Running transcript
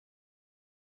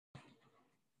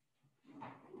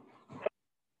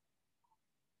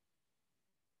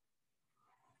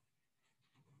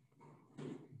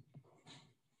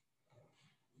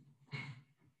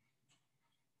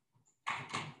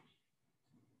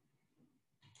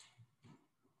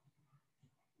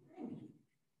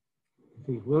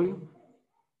see, William,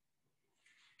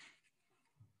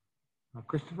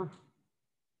 Christopher,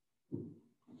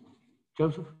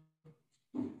 Joseph,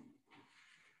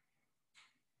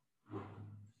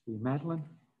 see Madeline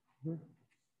here,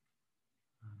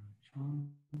 John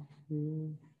here,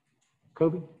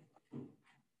 Kobe,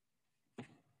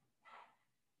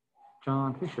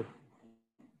 John Fisher,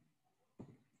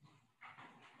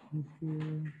 he's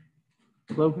here,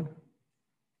 Logan,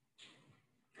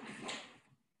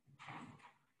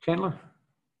 Chandler,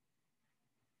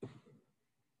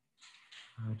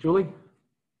 Julie,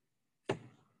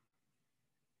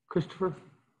 Christopher,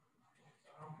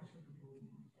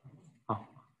 oh,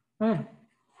 yeah.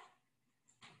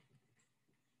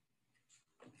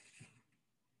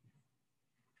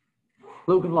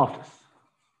 Logan Loftus.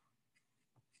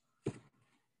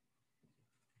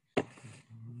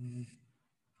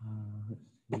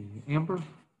 Let's see, Amber.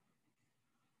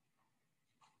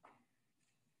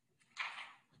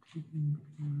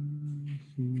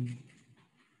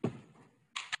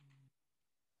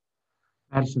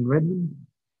 Madison Redmond.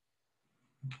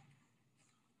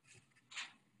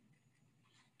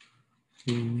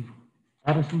 See,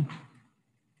 Addison.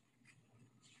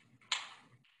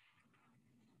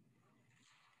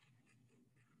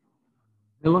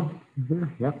 Miller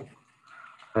here, yep.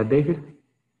 David.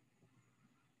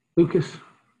 Lucas.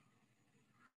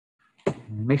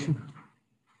 Mason.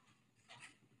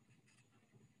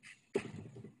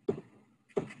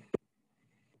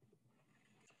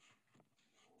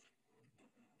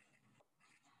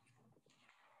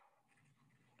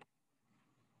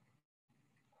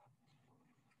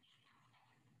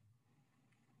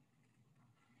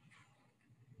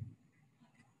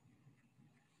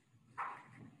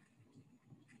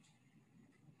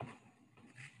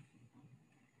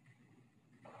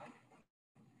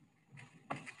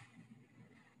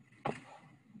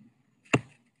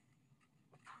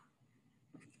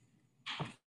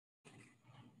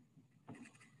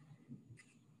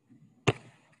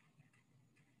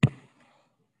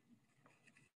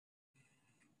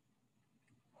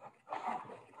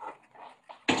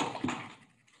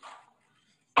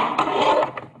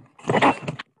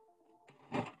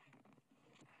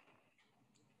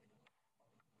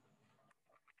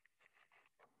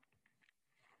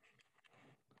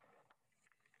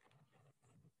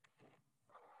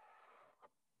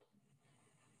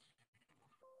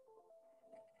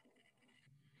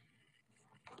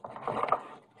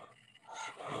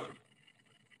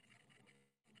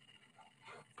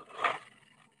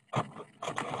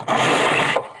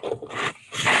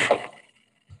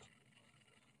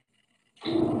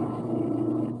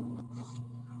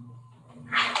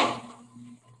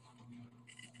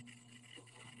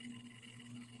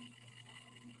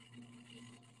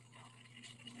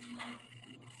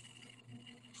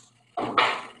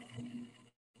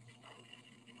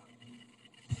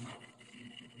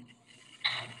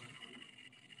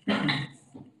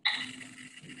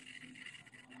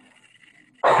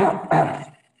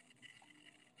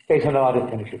 Okay, so no, I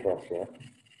didn't finish your test yet.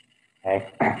 Okay.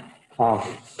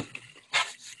 I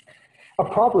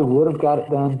probably would have got it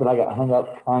done, but I got hung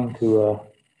up trying to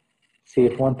see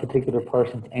if one particular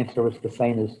person's answer was the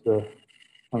same as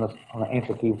on the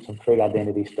answer key with some trig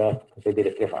identity stuff, because they did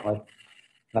it differently.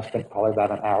 And I spent probably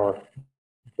about an hour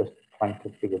just trying to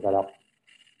figure that out.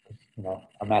 You know,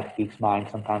 a math geek's mind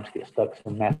sometimes gets stuck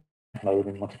in math mode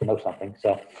and wants to know something.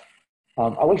 So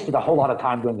I wasted a whole lot of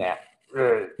time doing that.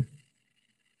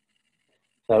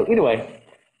 So anyway,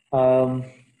 so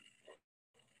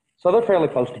they're fairly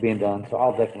close to being done. So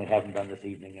I'll definitely have them done this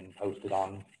evening and posted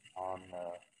on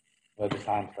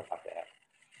WebDesign, stuff like that.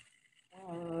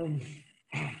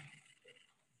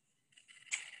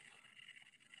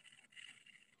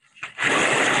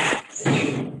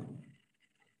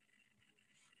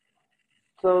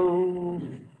 So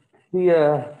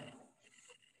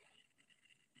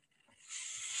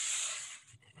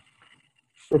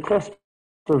the tests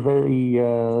are very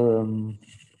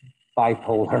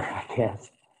bipolar, I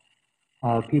guess.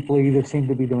 People either seem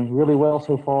to be doing really well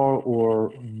so far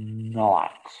or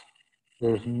not.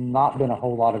 There's not been a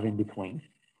whole lot of in between.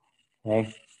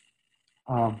 Okay,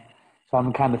 so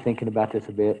I'm kind of thinking about this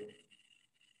a bit.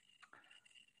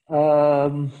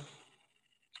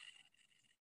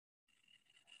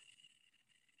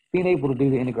 Being able to do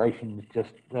the integration is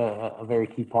just a very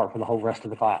key part for the whole rest of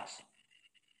the class.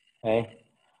 Okay,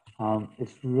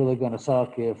 it's really going to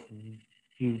suck if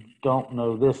you don't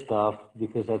know this stuff,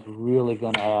 because that's really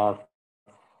going to have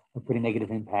a pretty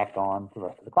negative impact on the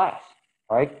rest of the class,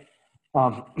 right?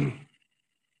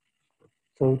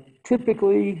 So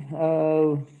typically,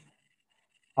 I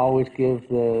always give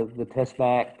the test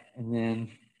back, and then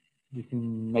you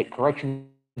can make corrections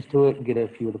to it and get a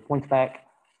few of the points back.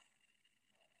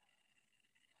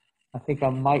 I think I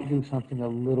might do something a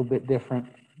little bit different,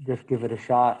 just give it a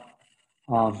shot.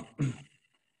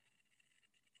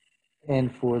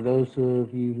 And for those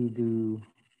of you who do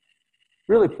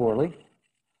really poorly,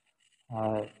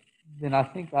 then I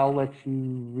think I'll let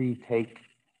you retake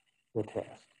the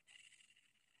test,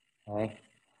 okay?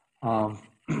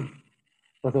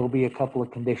 But there'll be a couple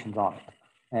of conditions on it,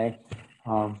 okay?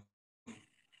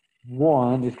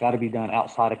 One, it's got to be done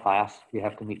outside of class. You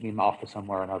have to meet me in my office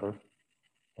somewhere or another,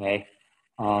 okay?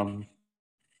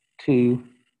 Two,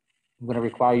 I'm going to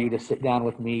require you to sit down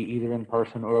with me either in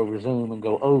person or over Zoom and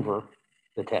go over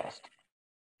the test,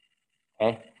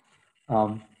 okay?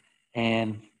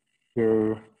 And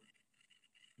your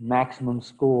maximum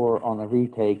score on the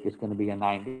retake is going to be a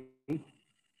 90,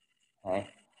 okay?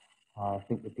 I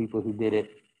think the people who did it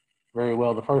very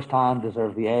well the first time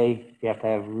deserve the A. If you have to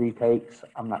have retakes,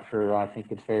 I'm not sure. I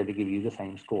think it's fair to give you the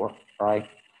same score, right?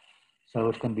 So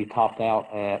it's going to be topped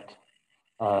out at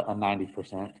a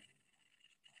 90%,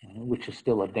 which is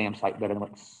still a damn sight better than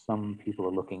what some people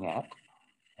are looking at,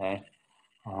 okay?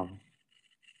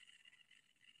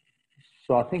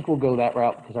 So I think we'll go that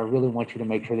route because I really want you to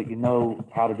make sure that you know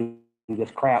how to do this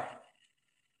crap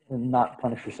and not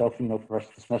punish yourself, you know, for the rest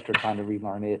of the semester trying to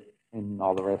relearn it and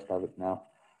all the rest of it now.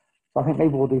 So I think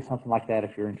maybe we'll do something like that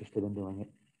if you're interested in doing it.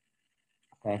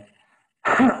 Okay.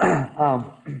 I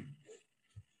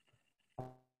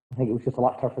think it was just a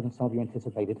lot tougher than some of you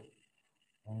anticipated.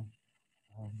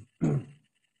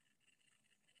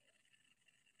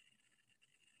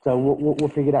 So we'll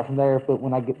figure it out from there. But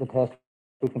when I get the test,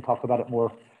 we can talk about it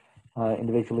more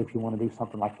individually. If you want to do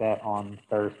something like that on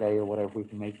Thursday or whatever, we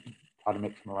can try to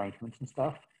make some arrangements and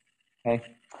stuff. Okay.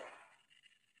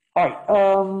 All right.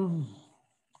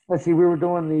 Let's see. We were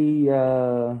doing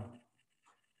the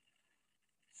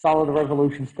solid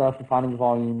revolution stuff and finding the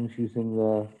volumes using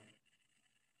the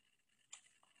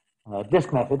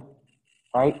disk method,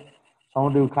 right? So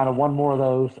I'm going to do kind of one more of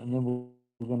those, and then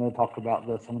we're going to talk about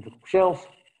the cylindrical shells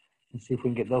and see if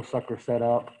we can get those suckers set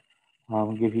up.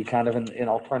 Give you kind of an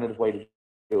alternative way to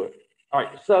do it. All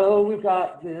right, so we've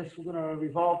got this. We're going to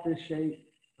revolve this shape.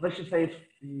 Let's just say it's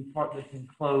the part that's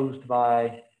enclosed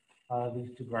by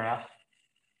these two graphs.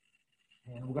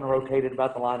 And we're going to rotate it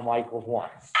about the line y equals 1.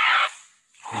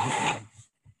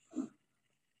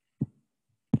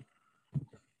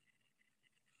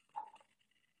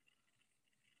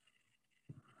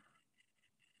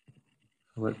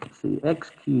 So let's see, x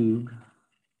cubed.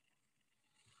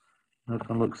 It's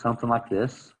going to look something like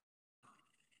this.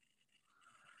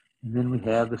 And then we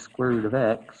have the square root of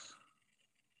x.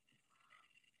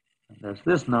 And there's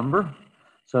this number.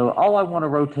 So all I want to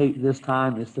rotate this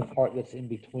time is the part that's in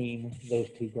between those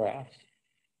two graphs.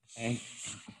 Okay?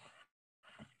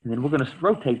 And then we're going to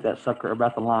rotate that sucker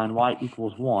about the line y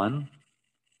equals 1.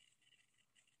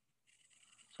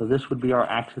 So this would be our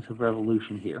axis of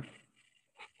revolution here.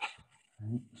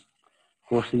 Right. Of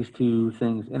course, these two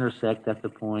things intersect at the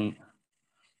point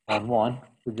 1, 1.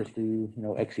 We just do, you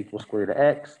know, x equals square root of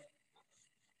x.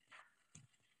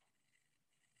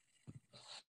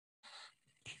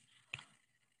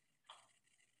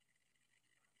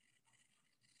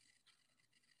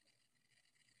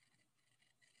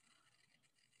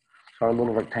 So our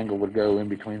little rectangle would go in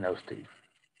between those two.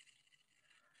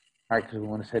 All right, because we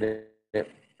want to set it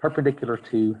perpendicular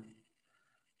to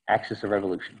axis of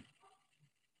revolution.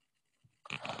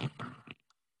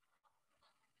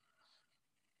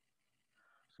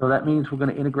 So that means we're going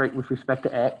to integrate with respect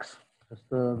to x. That's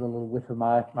the little width of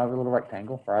my little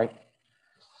rectangle, right?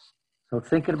 So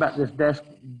thinking about this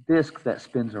disc that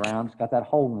spins around, it's got that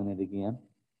hole in it again.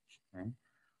 Okay.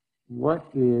 What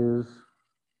is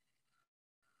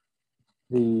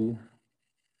the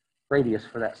radius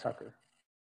for that sucker?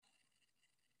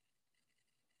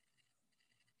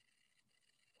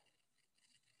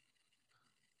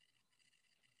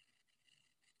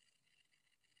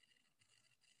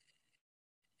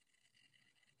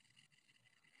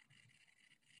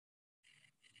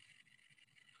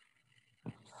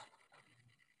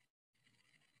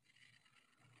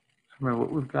 Remember,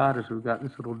 what we've got is we've got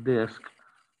this little disc.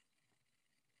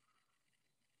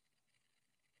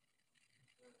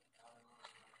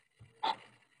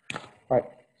 Right,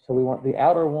 so we want the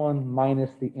outer one minus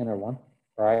the inner one,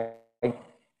 right? And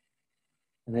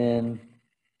then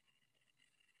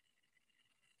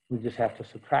we just have to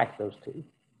subtract those two,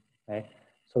 okay?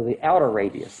 So the outer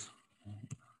radius.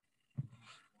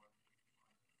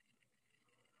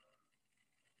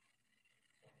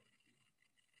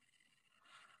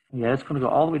 Yeah, it's going to go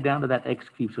all the way down to that x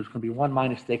cubed. So it's going to be 1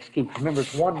 minus the x cubed. Remember,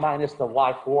 it's 1 minus the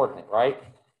y coordinate, right?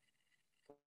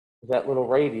 That little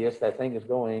radius, that thing is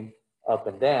going up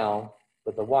and down,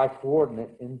 but the y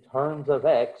coordinate in terms of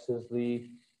x is the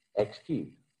x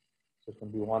cubed. So it's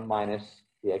going to be 1 minus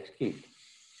the x cubed.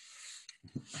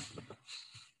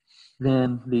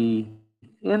 Then the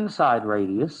inside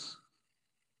radius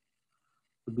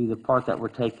would be the part that we're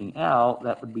taking out.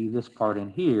 That would be this part in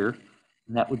here,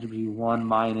 and that would be 1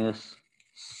 minus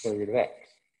square root of x.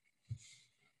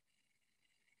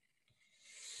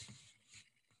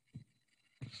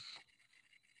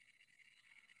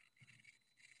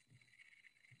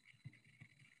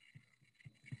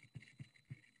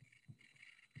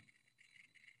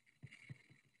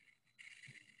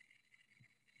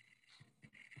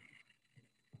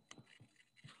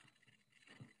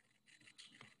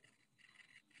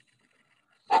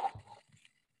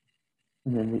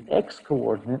 And then the x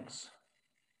coordinates,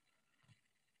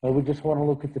 well, we just want to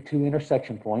look at the two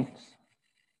intersection points.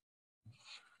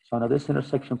 So now this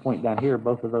intersection point down here,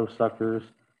 both of those suckers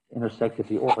intersect at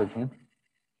the origin. And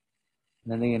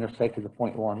then they intersect at the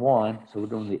point 1, 1. So we're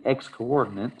doing the x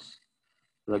coordinates.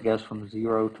 So that goes from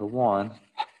 0 to 1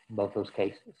 in both those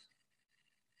cases.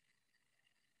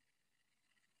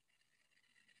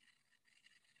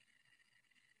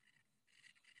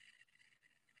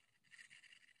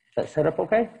 Is that set up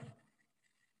okay?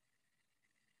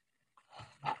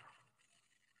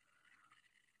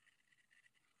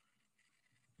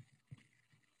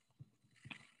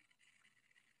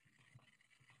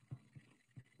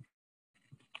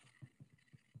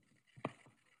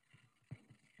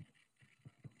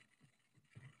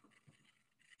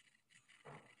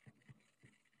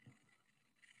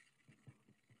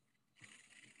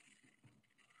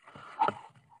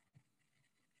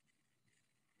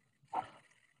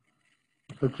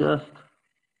 So just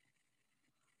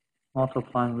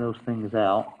multiplying those things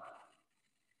out.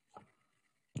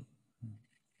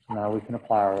 So now we can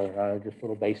apply our just a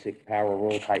little basic power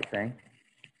rule type thing.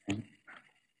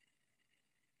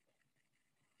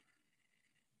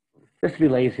 Just to be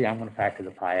lazy, I'm going to factor the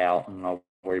pi out and I'll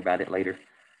worry about it later.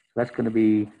 So that's going to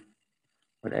be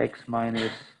what, x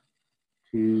minus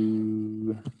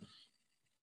 2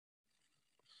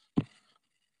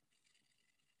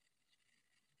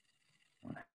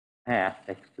 half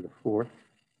x to the 4th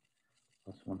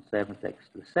plus 1/7 x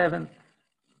to the 7th.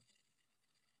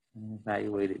 And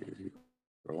evaluate it as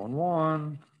 0 and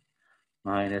 1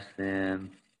 minus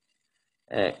then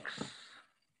x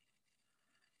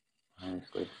minus,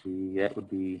 let's see, that would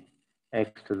be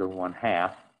x to the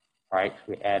 1/2, right?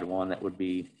 So we add 1, that would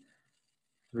be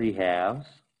 3/2.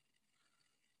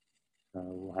 So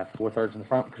we'll have 4/3 in the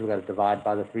front because we've got to divide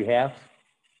by the 3/2.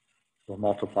 We'll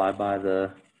multiply by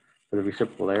for the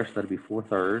reciprocal there, so that'd be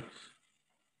 4/3.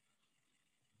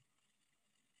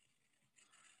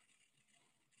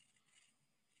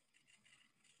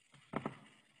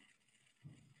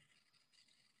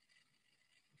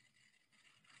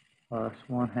 Plus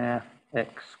 1/2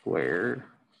 x squared,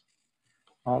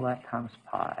 all that times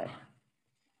pi.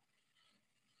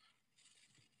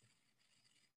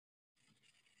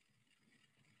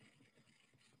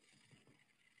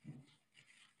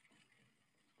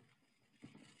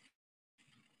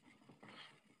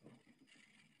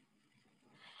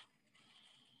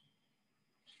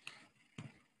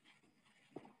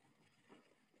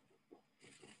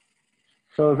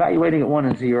 So evaluating at 1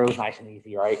 and 0 is nice and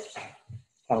easy, right?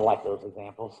 Kind of like those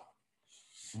examples.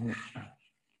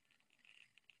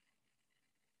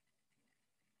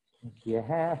 Be a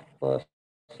half plus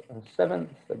a 7th,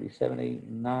 that'd be 7, 8,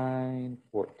 9,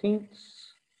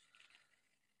 14ths.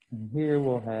 And here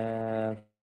we'll have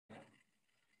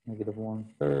negative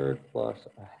 1/3 plus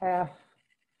a half.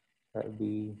 That would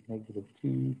be negative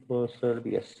 2 plus, so that'd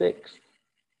be a 6th.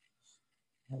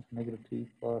 That's negative 2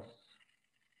 plus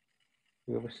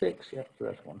 3/6. Yep, so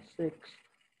that's 1/6.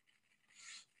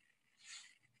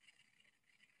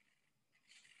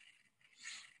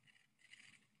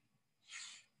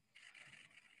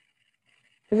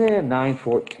 And then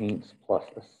 9/14 plus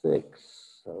a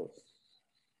 6. So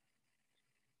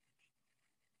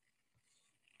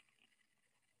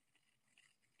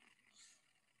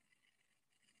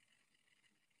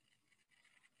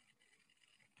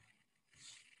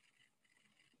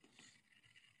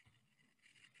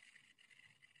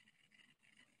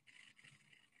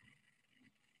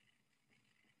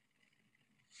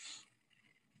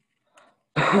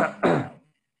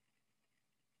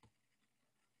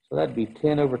so that'd be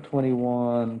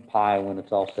 10/21 pi when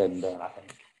it's all said and done, I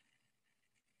think.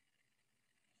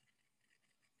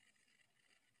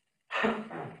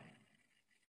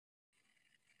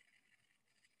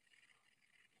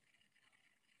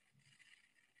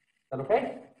 that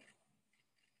okay?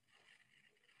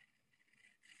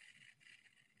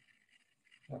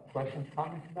 Got questions,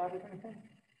 comments about it, or anything?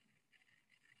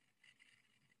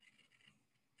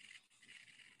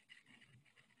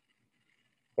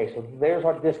 Okay, so there's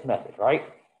our disk method, right?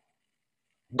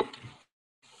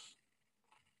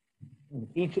 In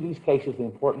each of these cases, the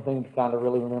important thing to kind of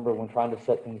really remember when trying to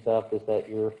set things up is that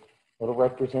your little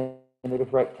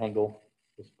representative rectangle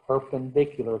is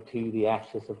perpendicular to the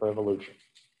axis of revolution.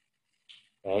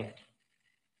 Okay?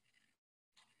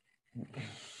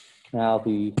 Now,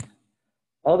 the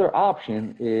other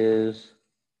option is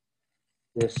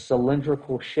this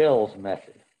cylindrical shells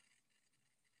method.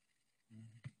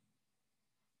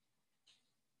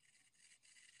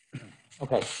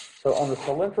 Okay, so on the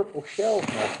cylindrical shells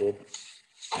method,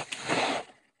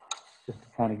 just to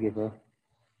kind of give a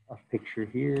picture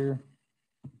here.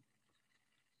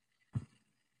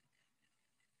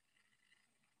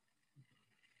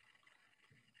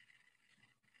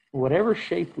 Whatever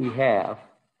shape we have,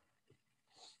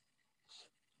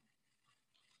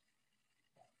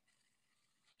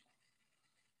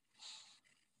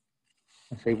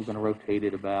 let's say we're going to rotate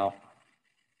it about,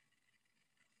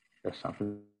 that's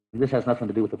something, this has nothing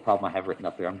to do with the problem I have written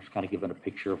up there. I'm just kind of giving a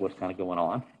picture of what's kind of going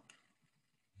on.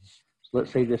 So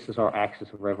let's say this is our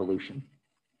axis of revolution,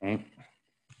 okay?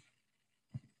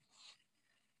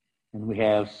 And we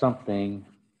have something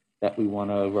that we want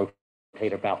to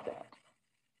rotate about that,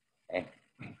 okay?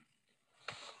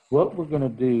 What we're going to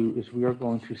do is we are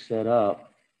going to set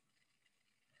up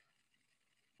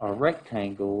our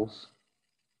rectangles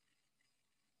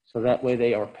so that way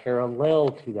they are parallel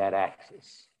to that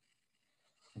axis.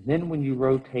 And then when you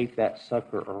rotate that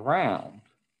sucker around,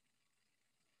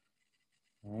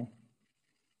 okay,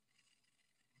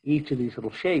 each of these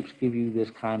little shapes give you this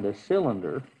kind of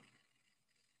cylinder,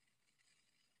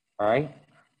 all right,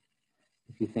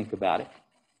 if you think about it.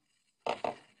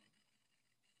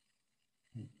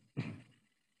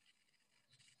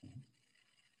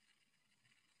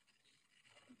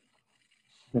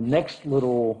 The next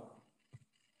little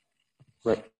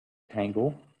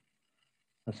rectangle,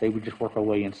 let's say we just work our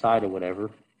way inside or whatever,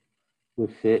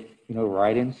 would fit, you know,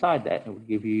 right inside that. It would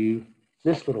give you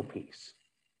this little piece.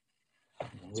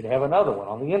 And we'd have another one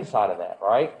on the inside of that,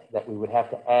 right? That we would have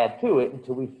to add to it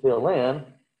until we fill in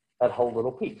that whole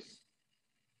little piece.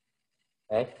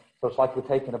 Okay? So it's like we're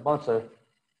taking a bunch of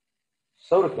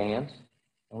soda cans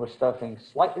and we're stuffing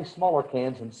slightly smaller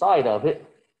cans inside of it,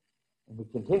 and we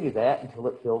continue that until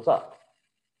it fills up.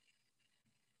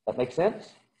 That makes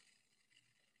sense?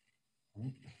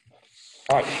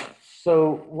 All right,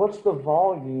 so what's the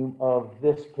volume of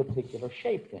this particular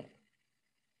shape then?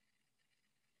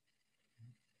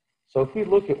 So if we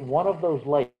look at one of those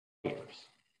layers,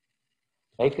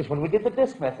 okay, because when we did the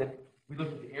disk method, we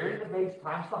looked at the area of the base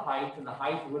times the height, and the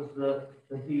height was the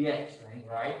dx thing,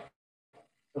 right?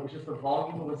 So it's just the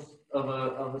volume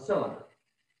of a cylinder.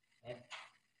 Okay.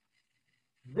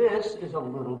 This is a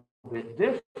little bit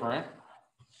different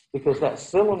because that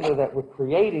cylinder that we're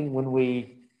creating when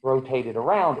we rotate it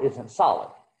around isn't solid.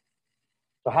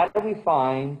 So how do we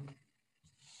find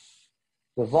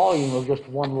the volume of just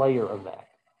one layer of that?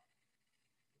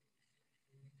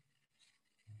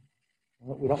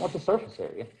 We don't want the surface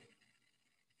area,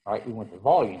 all right? We want the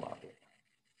volume of it.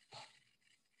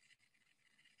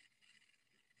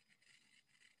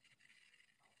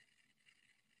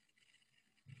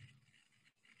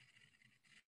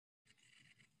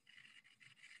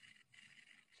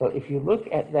 So if you look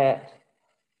at that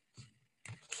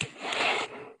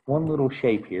one little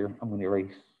shape here, I'm going to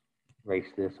erase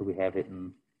this so we have it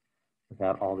in,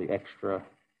 without all the extra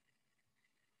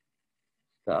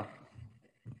stuff.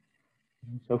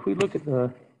 So if we look at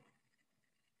the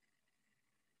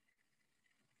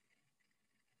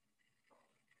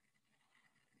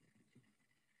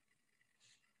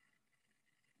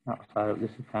outside of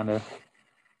this, is kind of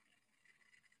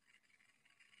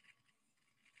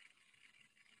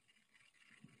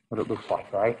what it looks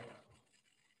like, right?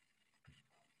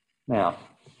 Now,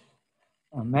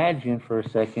 imagine for a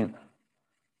second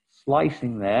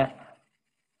slicing that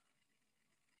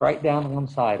right down one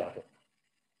side of it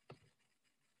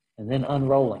and then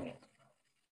unrolling it.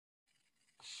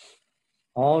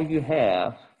 All you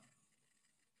have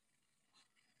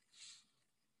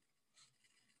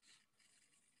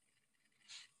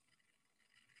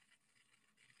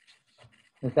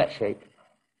is that shape.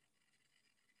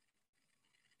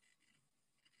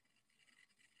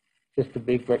 Just a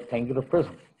big rectangular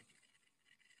prism.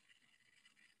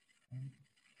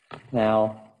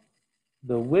 Now,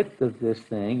 the width of this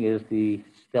thing is the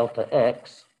delta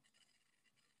x,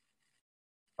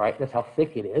 right? That's how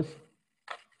thick it is.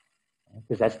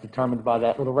 because that's determined by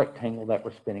that little rectangle that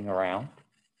we're spinning around.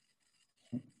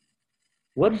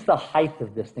 What is the height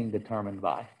of this thing determined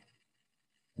by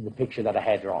in the picture that I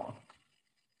had drawn?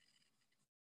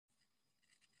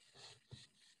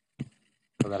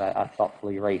 So that I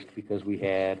thoughtfully erased because we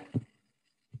had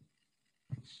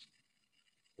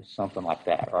something like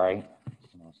that, right?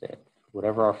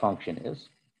 Whatever our function is.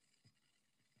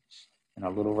 And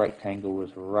our little rectangle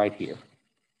was right here.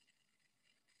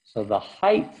 So the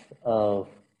height of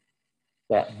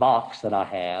that box that I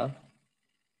have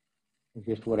is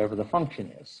just whatever the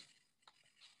function is.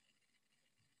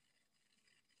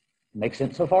 Make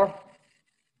sense so far?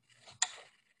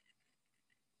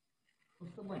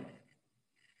 What's the length?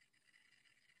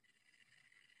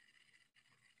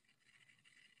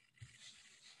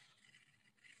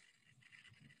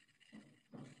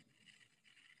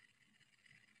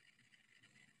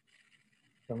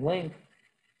 The length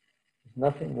is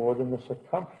nothing more than the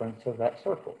circumference of that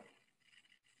circle.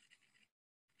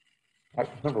 Right,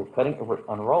 remember, we're cutting, we're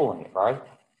unrolling it, right?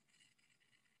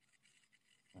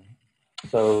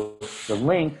 So the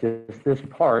length is this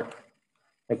part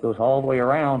that goes all the way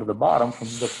around to the bottom from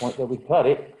the point that we cut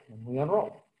it and we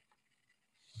unroll.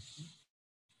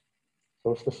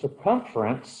 So it's the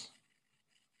circumference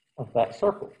of that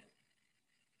circle.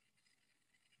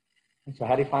 And so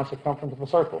how do you find circumference of a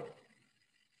circle?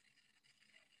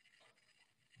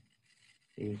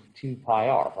 2 pi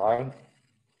r, right?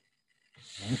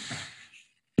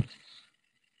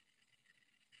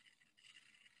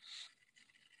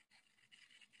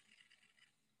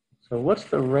 So what's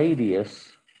the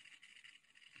radius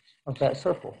of that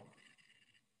circle?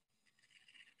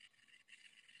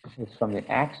 It's from the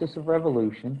axis of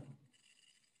revolution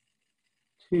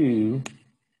to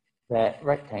that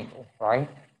rectangle, right?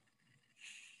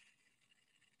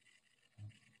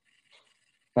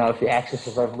 Now, if the axis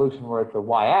of revolution were at the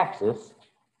y-axis,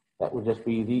 that would just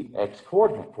be the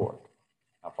x-coordinate for it.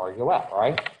 How far you go out,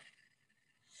 right?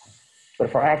 But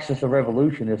if our axis of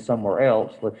revolution is somewhere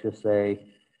else, let's just say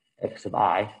x of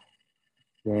I,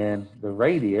 then the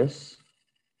radius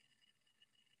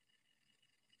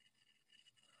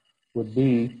would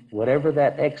be whatever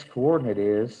that x-coordinate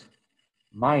is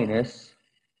minus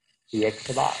the x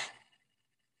of I.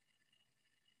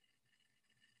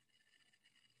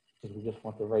 Because we just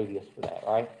want the radius for that,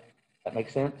 right? That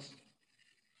makes sense?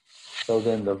 So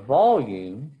then the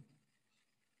volume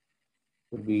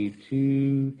would be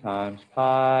 2 times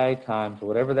pi times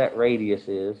whatever that radius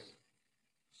is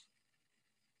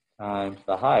times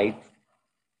the height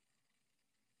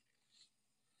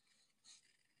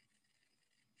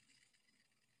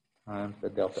times the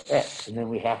delta x. And then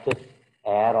we have to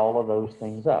add all of those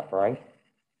things up, right?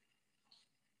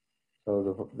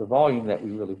 So the volume that we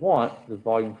really want, the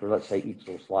volume for, let's say, each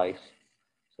little slice.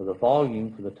 So the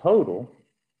volume for the total,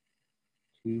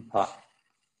 2 pi.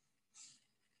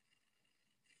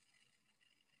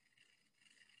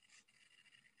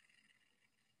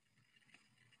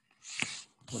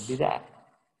 Would be that.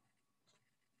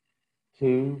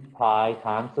 2 pi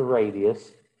times the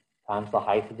radius times the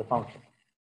height of the function.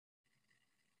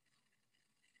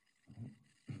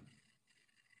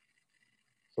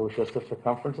 So it's just the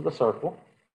circumference of the circle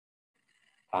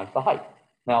times the height.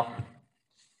 Now,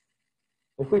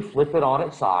 if we flip it on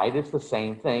its side, it's the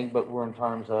same thing, but we're in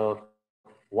terms of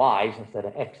y's instead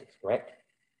of x's, correct?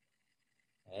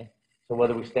 Okay. So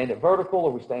whether we stand it vertical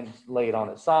or we lay it on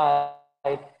its side,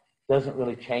 doesn't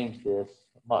really change this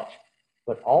much.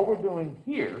 But all we're doing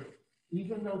here,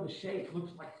 even though the shape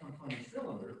looks like some kind of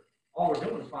cylinder, all we're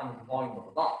doing is finding the volume of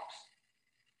the box.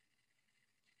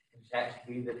 Which has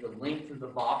to be that the length of the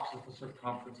box is the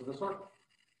circumference of the circle.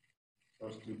 So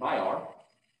it's 2 pi r.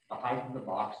 The height of the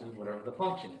box is whatever the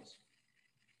function is.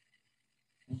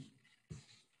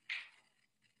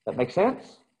 That makes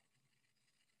sense?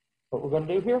 What we're going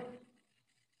to do here?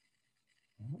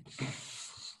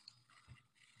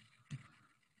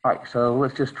 All right, so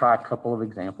let's just try a couple of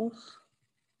examples.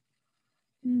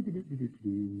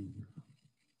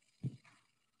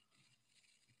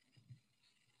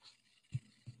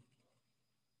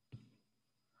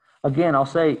 Again, I'll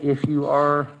say if you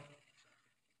are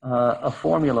a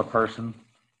formula person,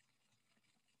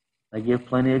 they give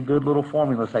plenty of good little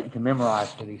formulas that you can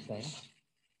memorize for these things.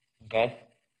 Okay?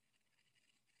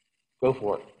 Go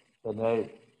for it. But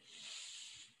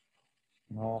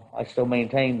I still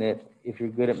maintain that if you're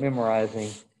good at memorizing,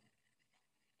 it's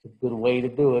a good way to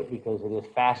do it because it is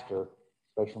faster,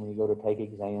 especially when you go to take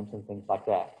exams and things like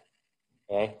that.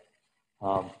 Okay?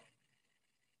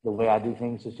 The way I do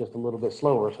things is just a little bit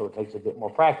slower, so it takes a bit more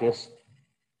practice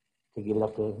to get it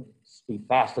up to speed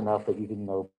fast enough that you can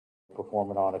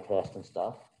perform it on a test and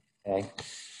stuff. Okay,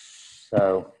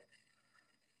 so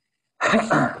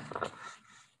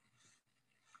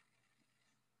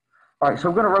all right, so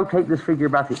we're going to rotate this figure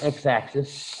about the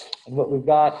x-axis, and what we've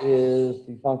got is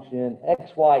the function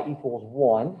xy equals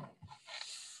 1,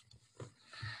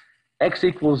 x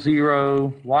equals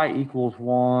 0, y equals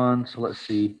 1. So let's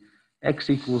see, x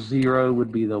equals 0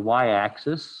 would be the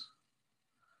y-axis.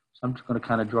 So I'm just going to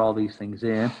kind of draw these things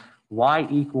in. Y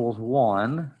equals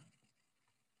 1,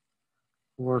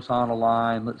 horizontal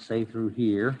line, let's say through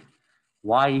here.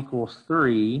 Y equals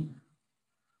 3,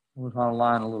 horizontal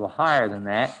line a little higher than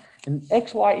that. And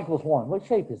xy equals 1, what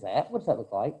shape is that? What does that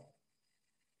look like?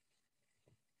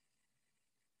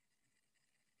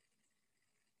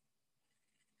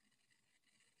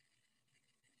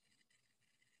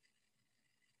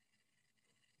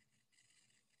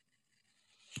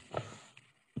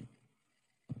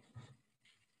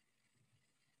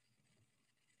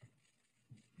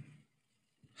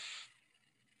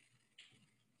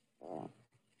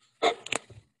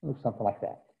 It looks something like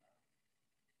that.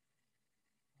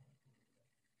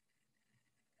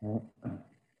 Do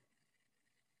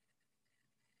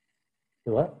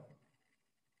what?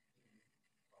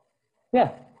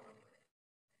 Yeah.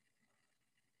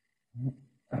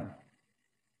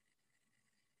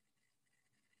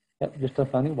 Yep, just a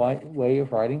funny way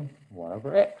of writing 1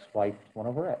 over x. Y equals 1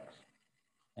 over x.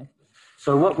 Okay.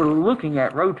 So what we're looking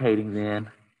at rotating then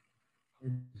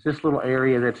is this little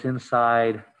area that's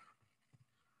inside,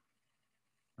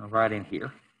 right in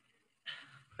here,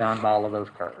 bound by all of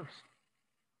those curves.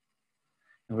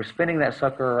 And we're spinning that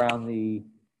sucker around the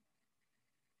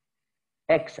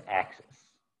x-axis.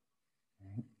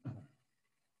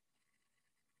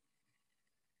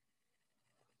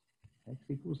 X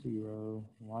equals 0,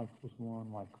 y equals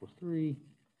 1, y equals 3,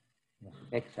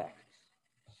 x-axis.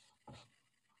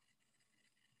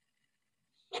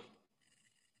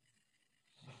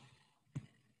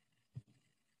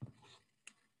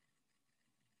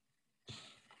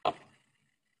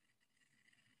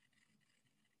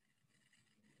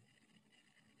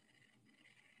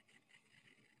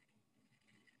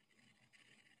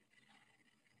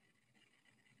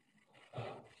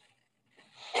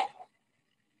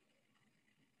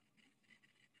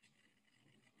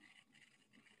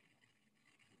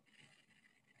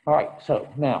 All right, so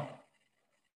now,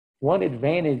 one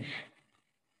advantage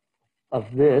of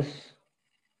this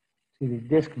to the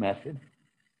disk method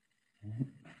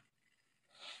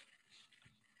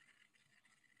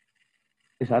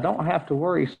is I don't have to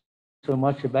worry so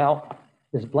much about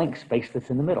this blank space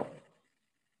that's in the middle,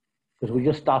 because we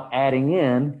just stop adding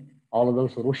in all of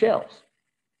those little shells,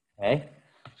 okay?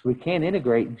 So we can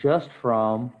integrate just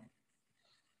from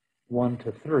 1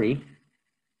 to 3,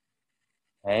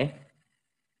 okay?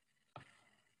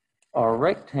 Our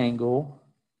rectangle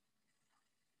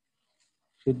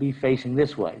should be facing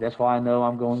this way. That's why I know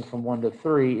I'm going from 1 to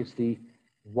 3. It's the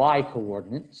y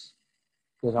coordinates,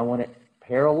 because I want it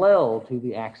parallel to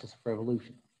the axis of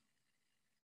revolution.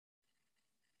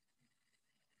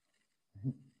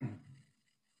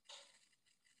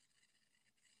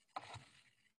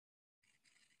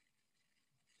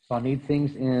 So I need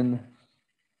things in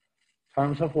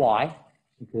terms of y,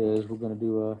 because we're going to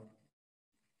do a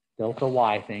delta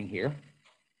y thing here.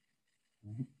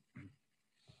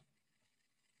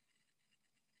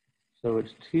 So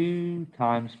it's 2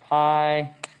 times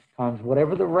pi times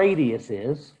whatever the radius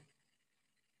is.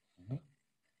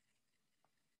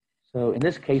 So in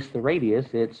this case, the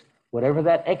radius, it's whatever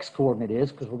that x coordinate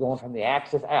is, because we're going from the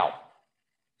axis out.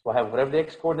 So I have whatever the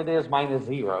x coordinate is minus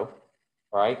 0,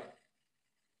 right?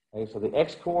 Okay, so the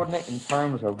x coordinate in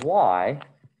terms of y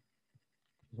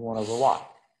is 1 over y.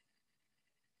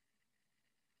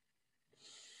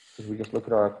 Because we just look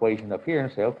at our equation up here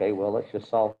and say, okay, well, let's just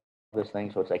solve this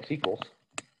thing so it's x equals.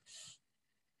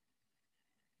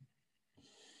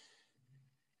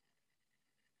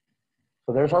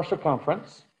 So there's our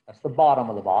circumference. That's the bottom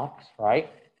of the box,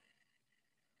 right?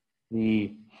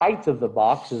 The height of the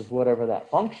box is whatever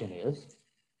that function is.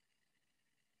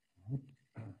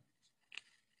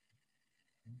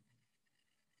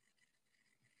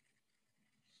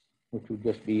 Which would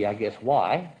just be, I guess,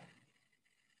 y.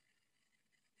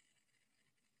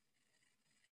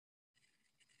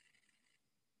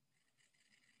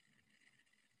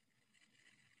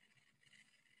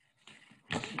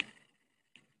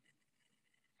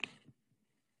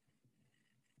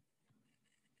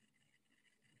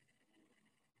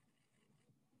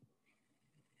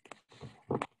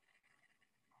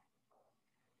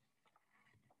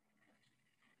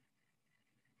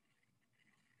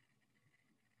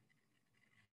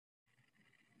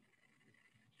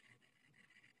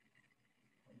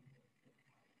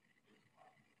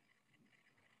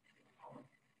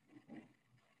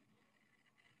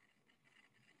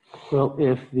 Well,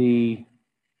 if the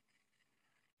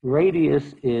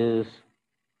radius is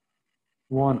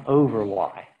 1 over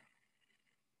y,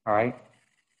 all right?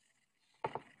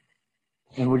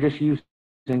 And we're just using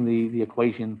the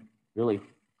equation, really,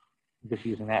 just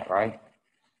using that, right?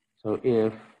 So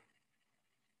if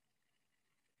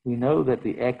we know that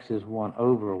the x is 1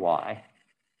 over y,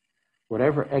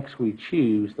 whatever x we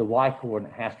choose, the y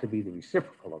coordinate has to be the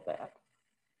reciprocal of that.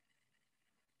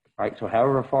 Right, so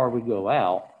however far we go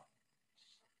out,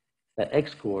 that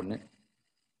x coordinate,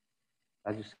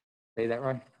 I just say that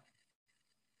right?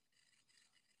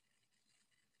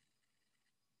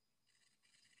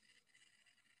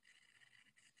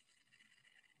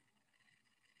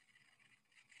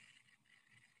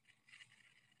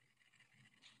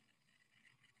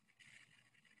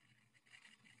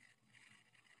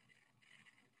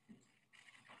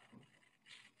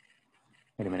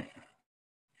 Wait a minute.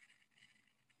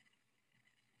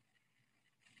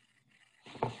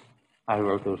 I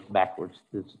wrote those backwards.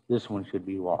 This one should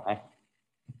be y.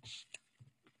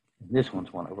 This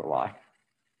one's 1 over y.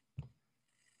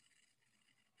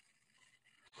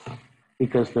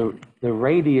 Because the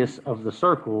radius of the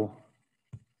circle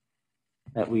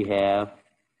that we have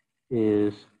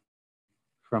is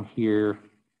from here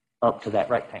up to that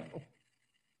rectangle.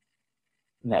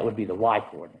 And that would be the y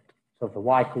coordinate. So if the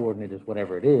y coordinate is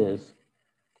whatever it is,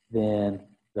 then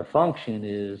the function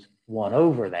is 1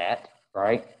 over that,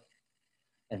 right?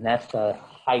 And that's the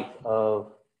height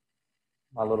of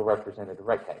my little representative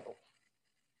rectangle.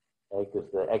 Okay, because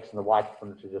the x and the y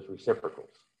coordinates are just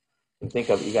reciprocals. You think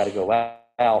of it, you got to go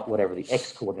out whatever the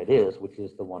x coordinate is, which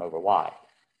is the 1 over y.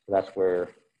 So that's where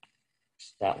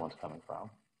that one's coming from.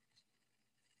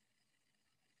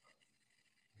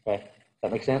 Okay, does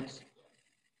that make sense?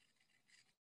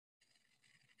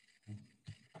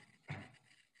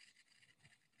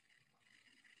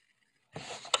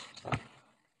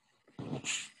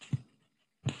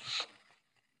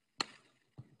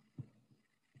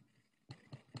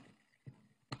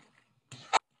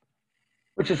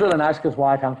 Which is really nice because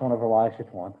y times 1 over y is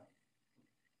just 1.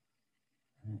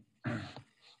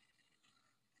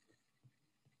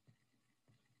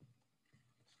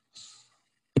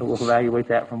 So we'll evaluate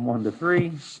that from 1 to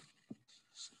 3.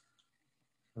 So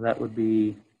that would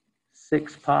be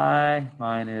 6 pi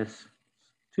minus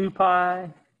 2 pi.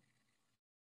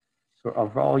 So our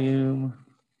volume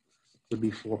would be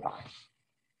 4 pi.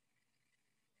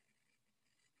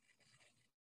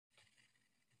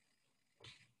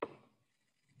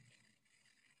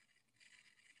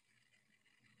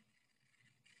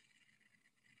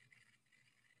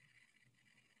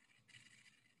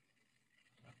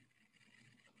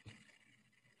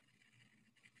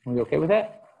 Are we okay with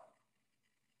that?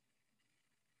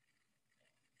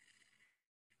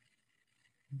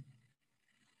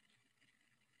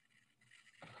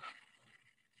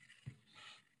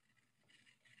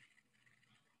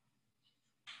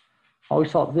 I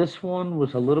always thought this one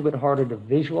was a little bit harder to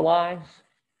visualize,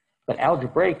 but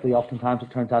algebraically, oftentimes it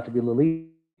turns out to be a little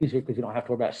easier because you don't have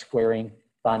to worry about squaring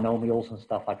binomials and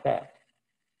stuff like that.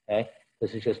 Okay,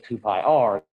 this is just 2 pi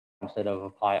r instead of a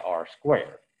pi r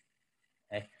squared.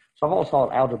 Okay, so I've always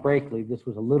thought algebraically this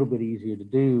was a little bit easier to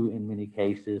do in many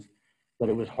cases, but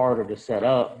it was harder to set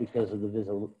up because of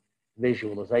the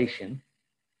visualization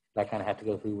that I kind of have to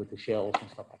go through with the shells and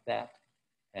stuff like that.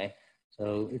 Okay,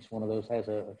 so it's one of those has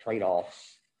a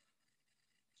trade-off.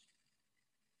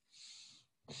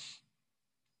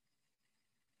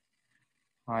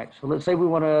 All right, so let's say we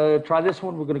want to try this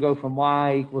one. We're going to go from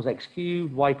y equals x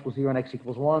cubed, y equals 0, and x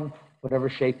equals 1, whatever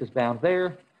shape is bound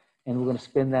there. And we're going to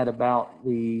spin that about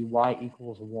the y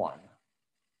equals 1.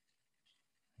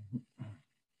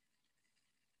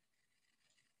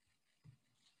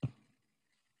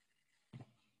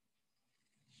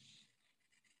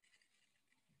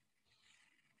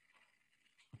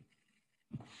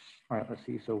 All right, let's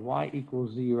see. So y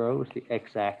equals 0 is the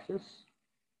x-axis.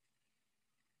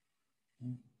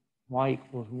 Y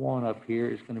equals 1 up here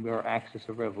is going to be our axis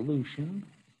of revolution.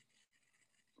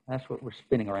 That's what we're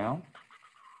spinning around.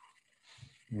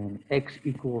 And x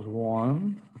equals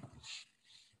 1.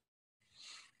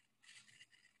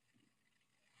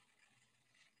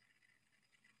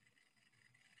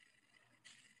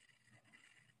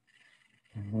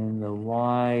 And then the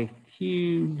y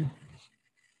cubed.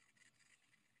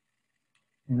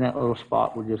 And that little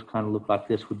spot would just kind of look like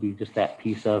this would be just that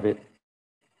piece of it.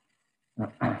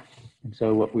 And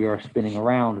so what we are spinning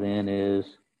around then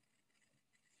is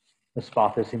the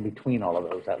spot that's in between all of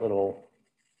those, that little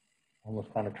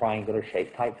almost kind of triangular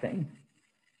shape type thing.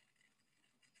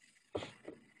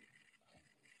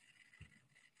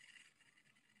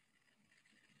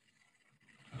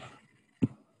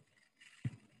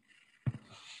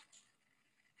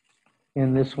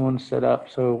 And this one's set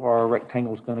up so our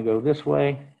rectangle is going to go this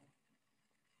way,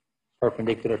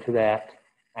 perpendicular to that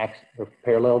axis, or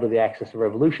parallel to the axis of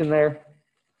revolution there.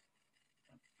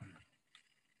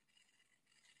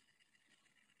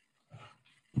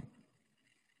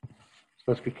 So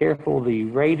let's be careful. The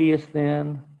radius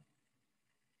then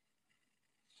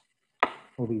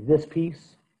will be this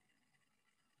piece.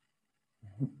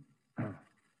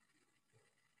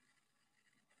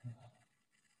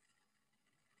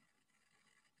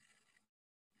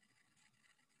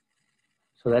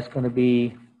 So that's going to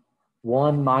be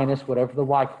 1 minus whatever the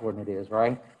y-coordinate is,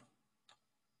 right?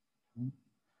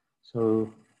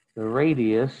 So the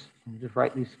radius, let me just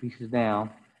write these pieces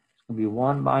down. It's going to be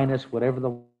 1 minus whatever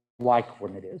the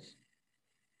y-coordinate is.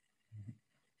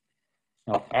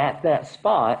 Now at that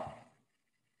spot,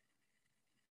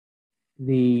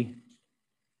 the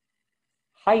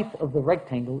height of the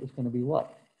rectangle is going to be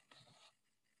what?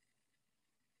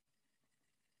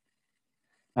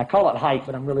 I call it height,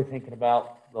 but I'm really thinking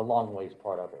about the long ways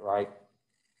part of it, right?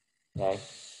 Okay,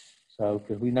 so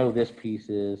because we know this piece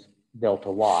is delta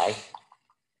y,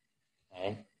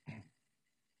 okay?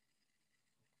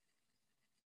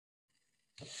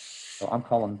 So I'm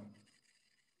calling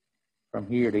from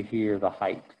here to here the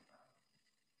height.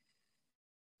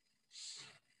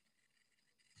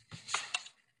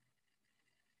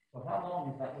 So how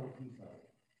long is that little piece of it?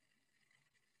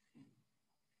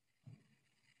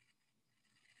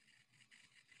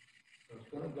 So it's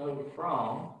going to go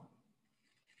from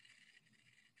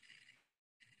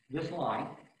this line,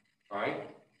 right,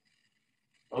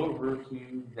 over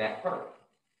to that curve.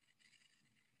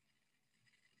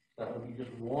 That would be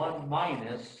just 1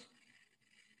 minus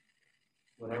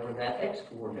whatever that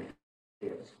x-coordinate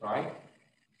is, right?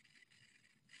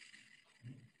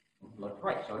 Left,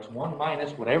 right, so it's 1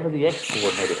 minus whatever the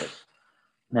x-coordinate is.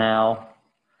 Now,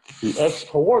 the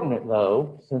x-coordinate,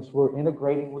 though, since we're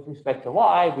integrating with respect to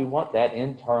y, we want that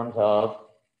in terms of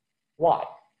y.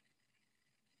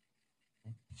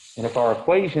 And if our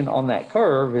equation on that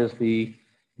curve is the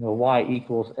y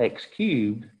equals x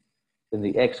cubed, then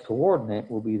the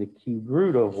x-coordinate will be the cubed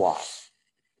root of y.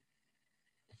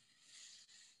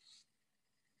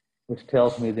 Which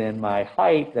tells me then my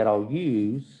height that I'll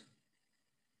use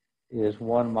is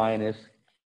 1 minus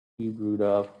cubed root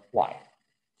of y.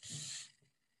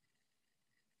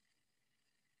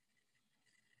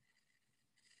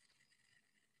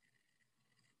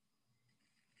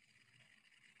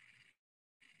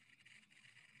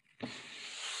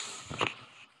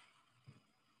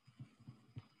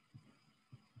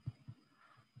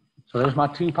 So there's my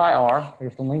 2 pi r.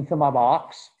 There's the length of my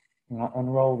box. And I'll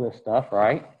unroll this stuff,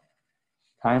 right?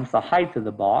 Times the height of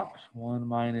the box, 1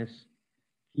 minus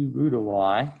cubed root of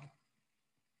y.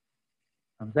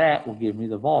 And that will give me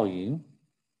the volume.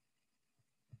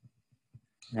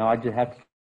 Now I just have to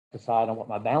decide on what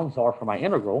my bounds are for my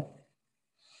integral.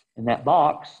 And that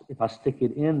box, if I stick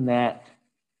it in that,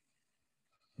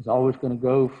 is always going to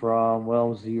go from,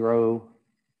 well, 0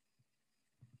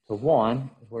 to 1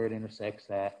 is where it intersects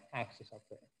that axis up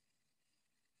there.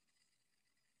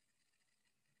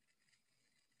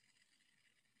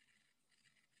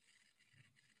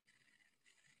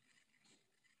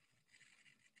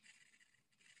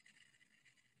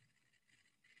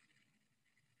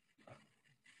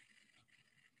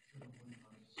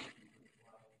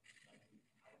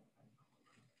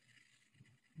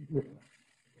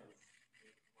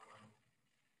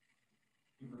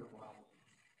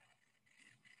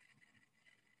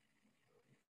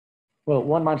 Well,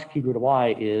 1 minus cubed root of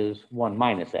y is 1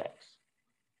 minus x.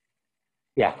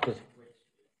 Yeah, because,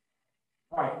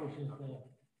 all right, which is the,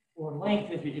 or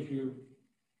length if you're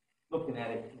looking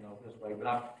at it, this way, but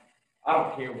I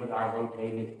don't care whether I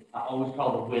rotate it. I always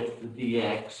call the width the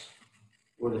dx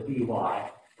or the dy,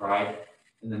 right?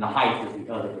 And then the height is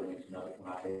the other dimension of it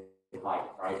when I say the height,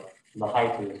 right? So the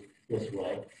height is this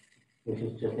way, which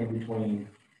is just in between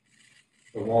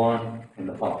the 1 and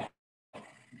the function.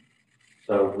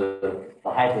 So the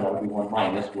height of that would be 1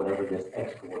 minus whatever this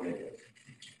x-coordinate is.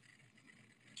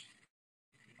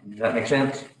 Does that make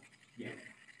sense? Yeah.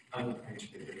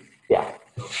 Yeah.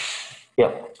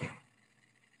 Yep.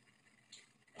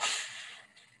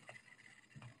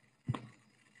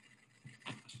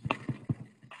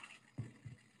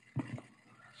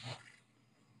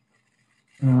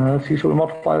 Let's see, so we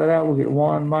multiply that out, we'll get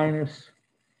 1 minus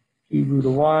cubed root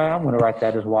of y. I'm going to write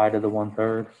that as y to the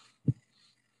 1/3.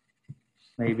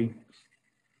 Maybe.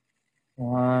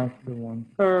 Y to the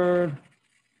 1/3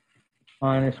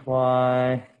 minus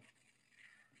y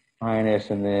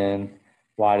minus, and then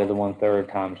y to the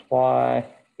 1/3 times y.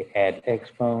 You add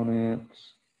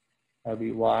exponents. That'll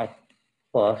be y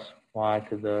plus y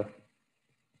to the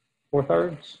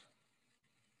 4/3.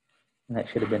 And that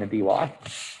should have been a dy.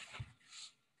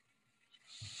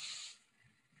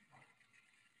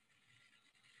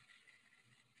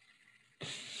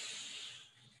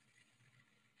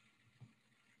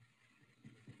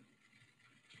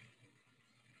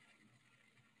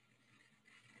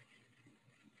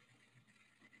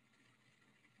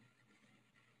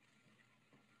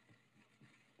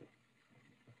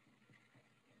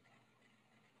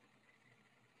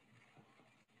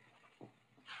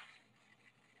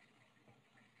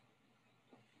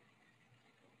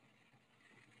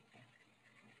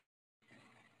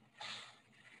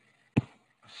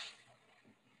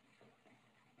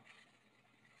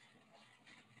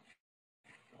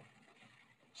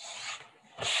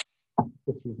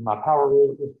 This is my power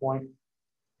rule at this point.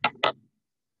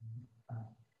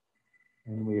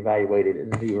 And we evaluated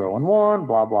it at 0 and 1,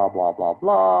 blah, blah, blah, blah,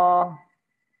 blah.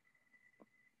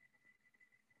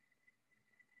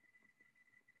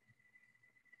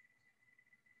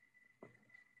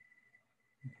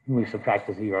 And we subtract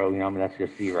the 0, I mean, that's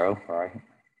just 0, right?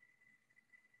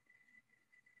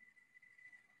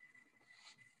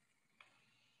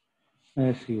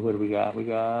 Let's see, what do we got? We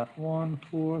got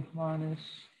 1/4 minus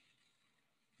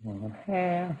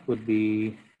 1/2 would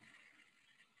be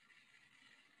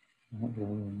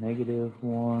negative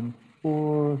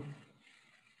 1/4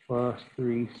 plus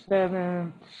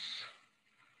 3/7.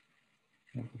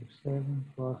 Negative 7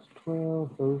 plus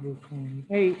 12 over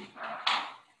 28.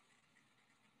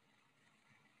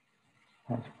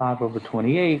 That's 5 over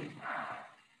 28.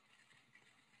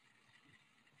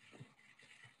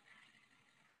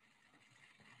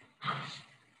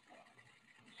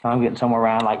 So I'm getting somewhere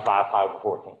around like 5 over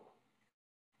 14.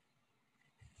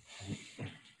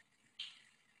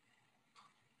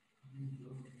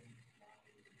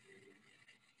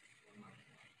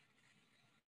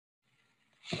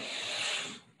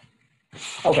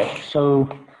 Okay, so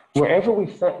wherever we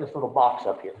set this little box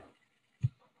up here,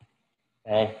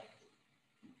 okay,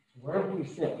 wherever we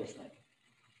set this thing,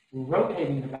 we're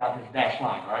rotating about this dashed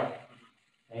line, right?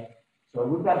 Okay, so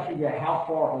we've got to figure out how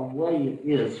far away it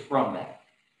is from that.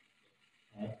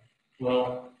 Okay,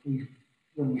 well,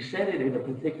 when we set it in a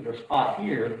particular spot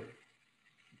here,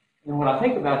 and what I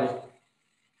think about is,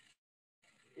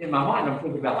 in my mind, I'm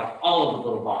thinking about like all of the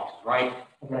little boxes, right?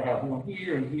 I'm going to have one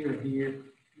here and here and here.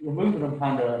 We're moving them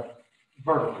kind of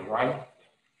vertically, right?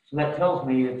 So that tells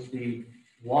me it's the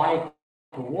y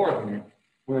coordinate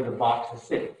where the box is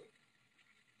sitting.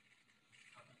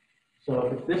 So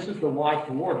if this is the y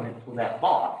coordinate for that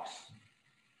box,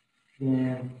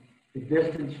 then the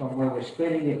distance from where we're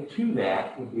spinning it to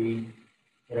that would be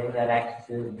whatever that axis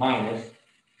is minus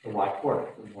the y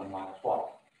coordinate, is 1 minus y.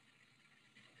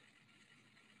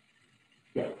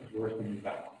 Yeah, because we're spinning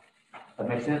that one. That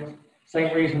makes sense?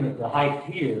 Same reason that the height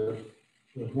here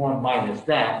is 1 minus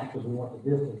that, because we want the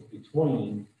distance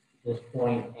between this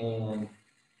point and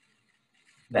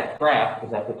that graph,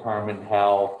 because that determined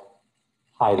how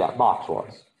high that box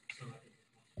was.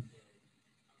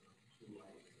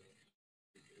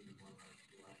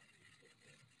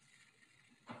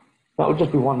 That would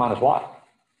just be 1 minus y.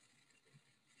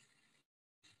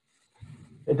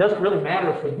 It doesn't really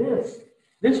matter for this.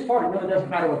 This part, it really doesn't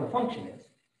matter what the function is.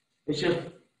 It's just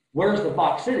where's the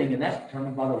box sitting, and that's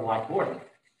determined by the y coordinate.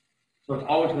 So it's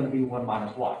always going to be 1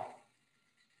 minus y.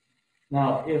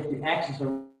 Now, if the axis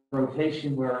of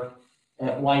rotation were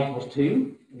at y equals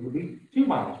 2, it would be 2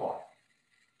 minus y.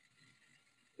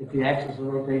 If the axis of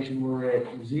rotation were at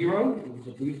 0, it would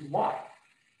just be y.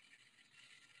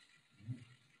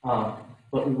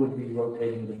 But we would be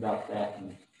rotating it about that,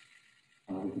 and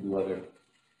we could do other.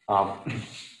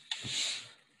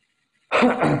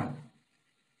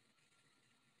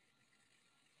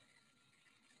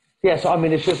 Yeah, so I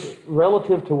mean, it's just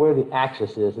relative to where the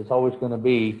axis is. It's always going to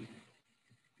be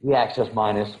the axis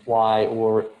minus y,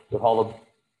 or if all the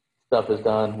stuff is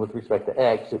done with respect to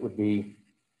x, it would be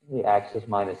the axis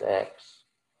minus x,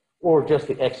 or just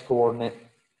the x coordinate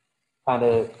kind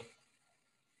of.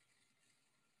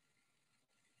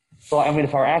 So, I mean,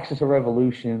 if our axis of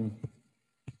revolution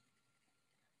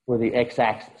were the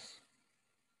x-axis,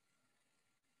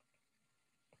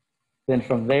 then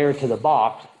from there to the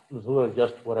box is really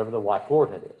just whatever the y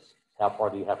coordinate is. How far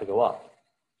do you have to go up?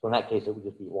 So in that case, it would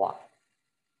just be y.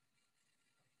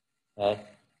 Okay?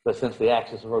 But since the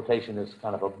axis of rotation is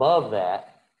kind of above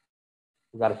that,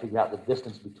 we've got to figure out the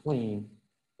distance between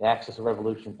the axis of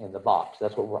revolution and the box.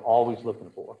 That's what we're always looking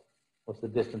for. What's the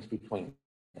distance between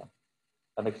them?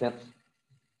 That make sense?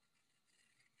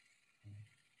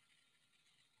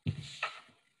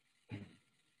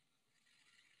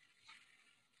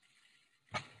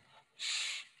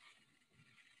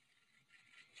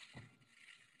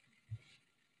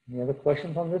 Any other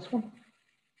questions on this one?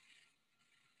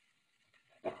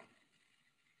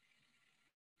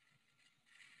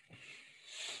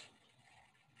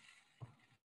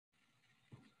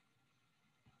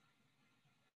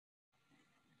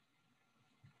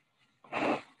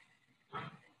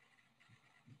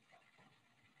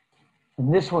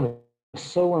 And this one is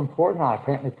so important, I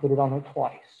apparently put it on there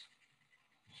twice.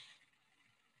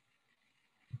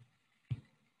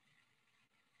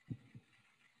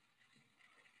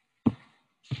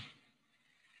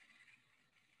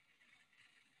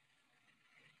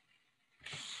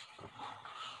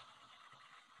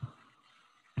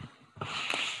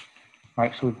 All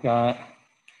right, so we've got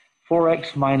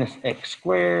 4x minus x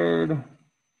squared.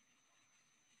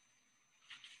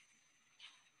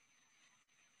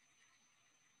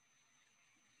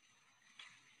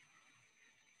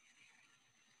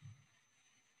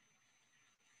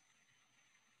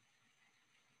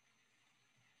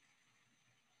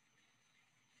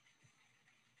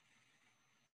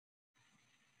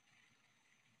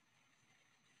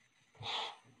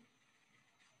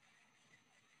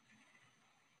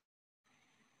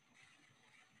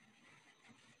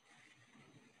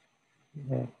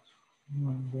 X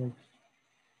minus x.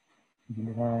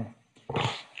 Hold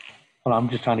on, I'm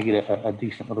just trying to get a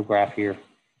decent little graph here.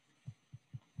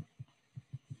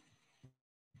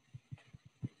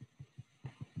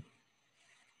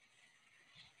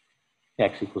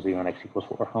 X equals 0 and x equals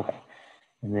 4. Okay.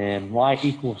 And then y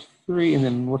equals 3. And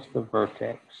then what's the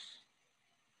vertex?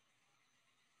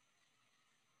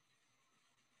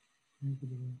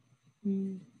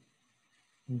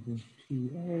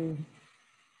 -2a.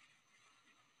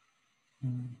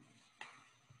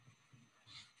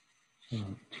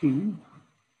 2.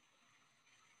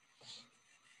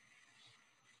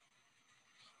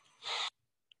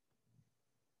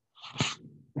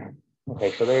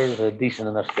 Okay, so there's a decent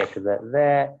enough sketch of that.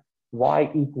 That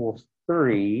y equals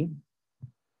 3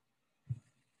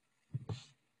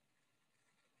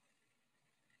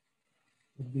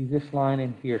 would be this line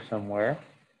in here somewhere,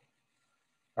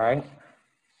 right?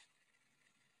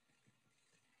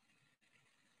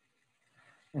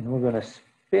 And we're going to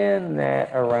spin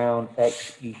that around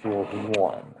x equals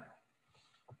 1.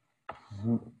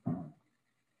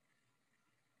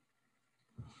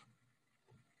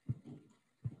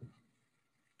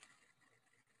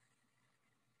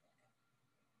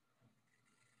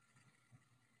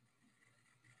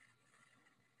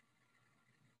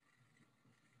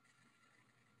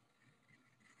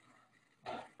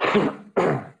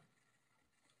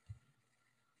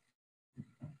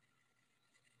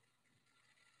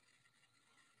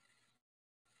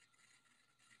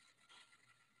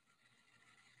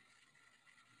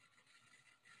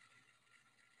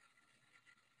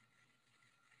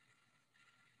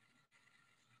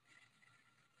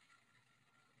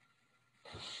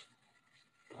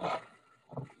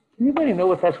 Anybody know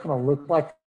what that's going to look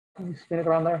like when you spin it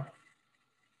around there?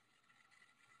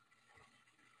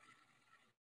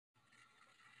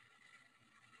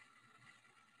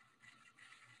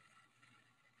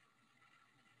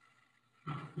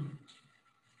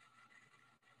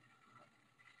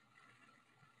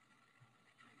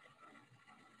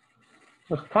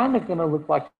 It's kind of going to look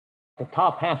like the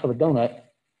top half of the donut,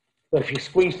 but if you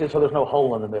squeeze it so there's no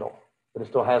hole in the middle, but it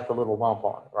still has the little lump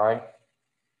on it, right?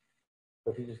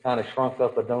 So if you just kind of shrunk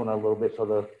up a donut a little bit so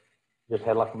the just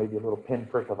had like maybe a little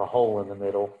pinprick of a hole in the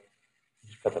middle,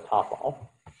 just cut the top off.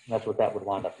 And that's what that would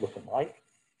wind up looking like,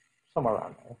 somewhere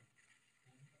around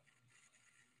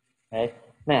there. Okay,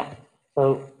 now,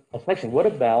 so that's next thing. What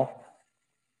about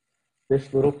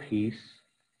this little piece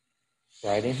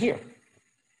right in here?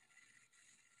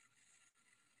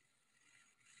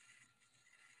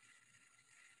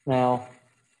 Now,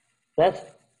 that's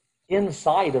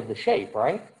inside of the shape,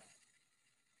 right?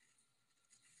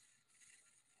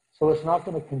 So it's not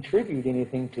going to contribute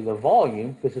anything to the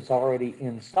volume because it's already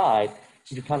inside.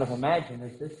 You kind of imagine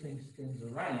as this thing spins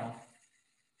around,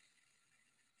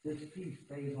 this piece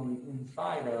stays on the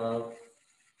inside of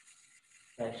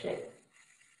that shape.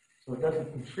 So it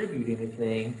doesn't contribute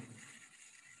anything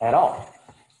at all.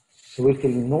 So we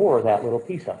can ignore that little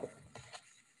piece of it.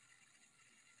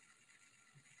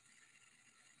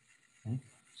 Okay.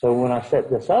 So when I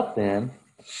set this up then,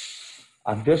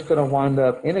 I'm just going to wind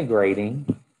up integrating,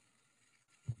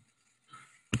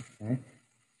 okay,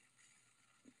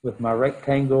 with my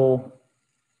rectangle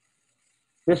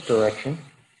this direction.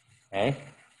 Okay,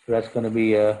 so that's going to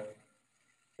be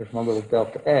there's my little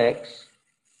delta x.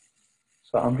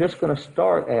 So I'm just going to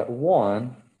start at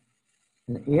 1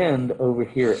 and end over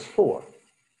here at 4.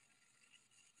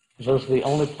 Those are the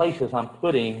only places I'm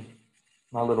putting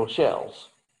my little shells.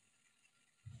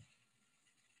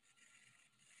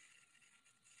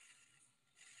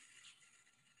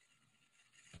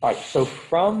 All right, so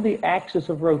from the axis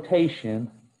of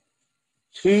rotation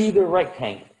to the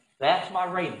rectangle, that's my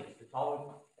radius. It's always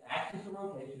the axis of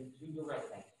rotation to the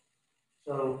rectangle.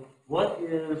 So what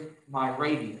is my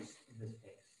radius in this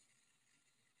case?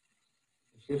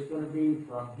 It's just going to be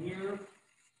from here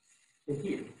to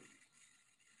here.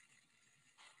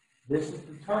 This is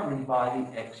determined by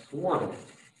the x-coordinate.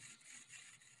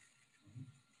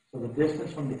 So the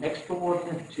distance from the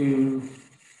x-coordinate to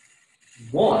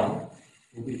 1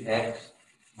 will be x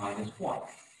minus 1.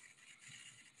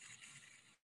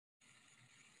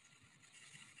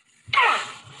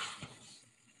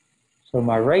 So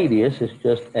my radius is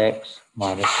just x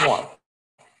minus 1.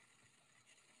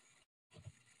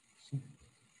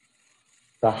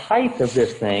 The height of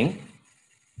this thing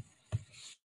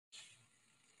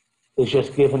is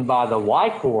just given by the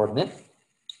y-coordinate,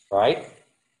 right,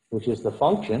 which is the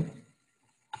function.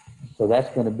 So that's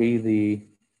going to be the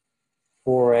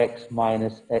 4x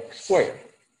minus x squared.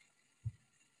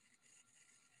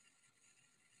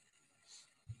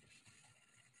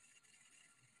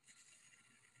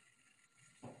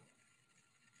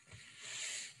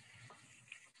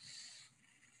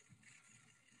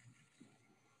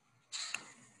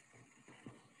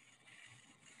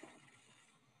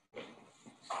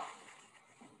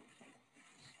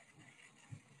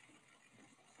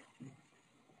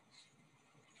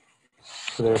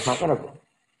 So there's my integral.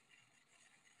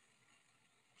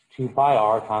 2 pi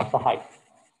r times the height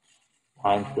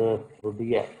times the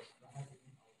dx.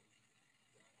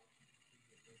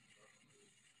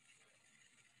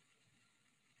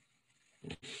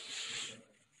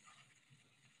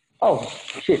 Oh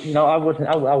shit! You know, I wasn't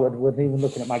even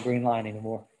looking at my green line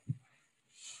anymore.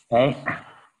 Okay.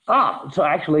 So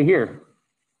actually here,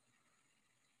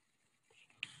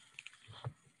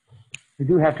 we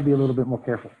do have to be a little bit more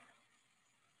careful.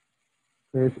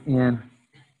 Because in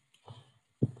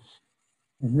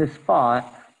this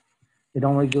spot, it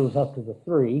only goes up to the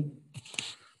 3.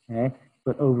 Okay.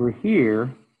 But over here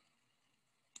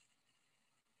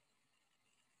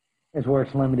is where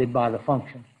it's limited by the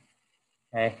function.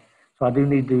 Okay. So I do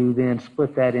need to then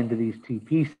split that into these 2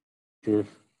 pieces.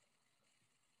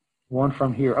 One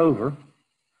from here over,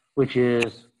 which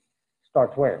is,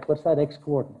 starts where? What's that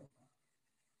x-coordinate?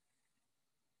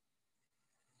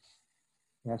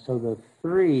 Yeah, so the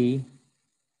 3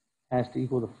 has to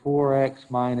equal the 4x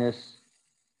minus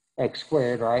x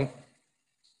squared, right?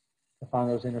 To find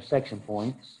those intersection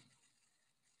points.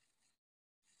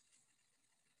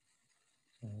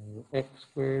 So x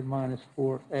squared minus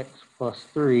 4x plus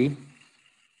 3.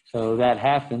 So that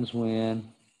happens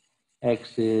when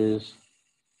x is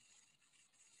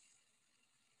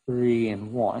 3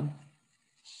 and 1.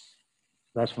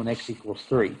 That's when x equals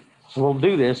 3. So we'll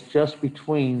do this just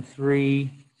between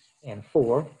 3 and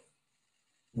 4.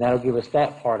 And that'll give us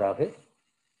that part of it.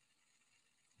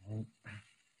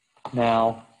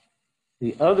 Now,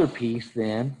 the other piece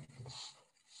then,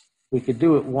 we could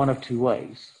do it one of 2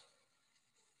 ways.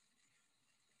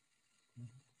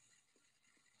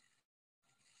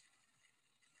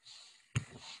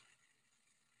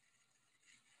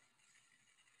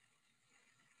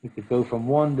 We could go from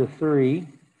 1 to 3.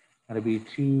 That'll be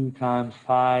 2 times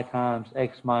pi times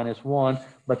x minus 1.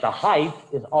 But the height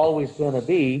is always going to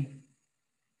be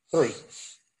 3.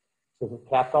 Because it's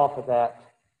capped off at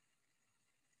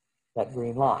that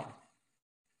green line.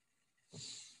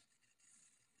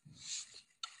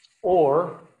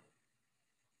 Or,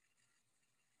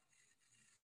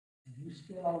 if you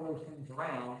spin all those things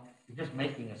around, you're just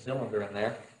making a cylinder in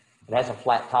there. It has a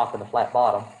flat top and a flat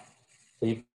bottom. So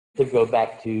you could go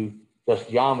back to just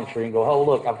geometry and go, oh,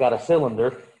 look, I've got a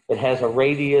cylinder. It has a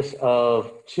radius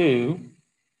of 2,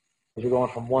 because you're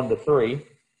going from 1 to 3.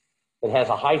 It has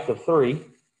a height of 3. You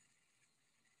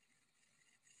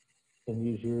can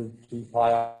use your 2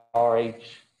 pi RH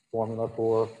formula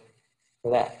for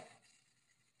that.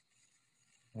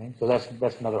 Okay? So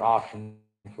that's another option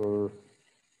for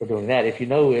doing that. If you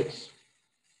know it's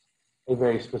a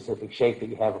very specific shape that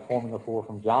you have a formula for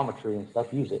from geometry and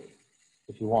stuff, use it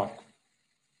if you want.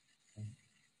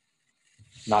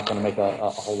 It's not going to make a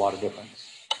whole lot of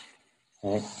difference.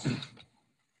 Okay?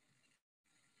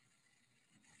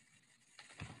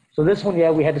 So this one,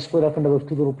 yeah, we had to split up into those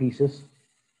 2 little pieces.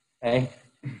 Okay?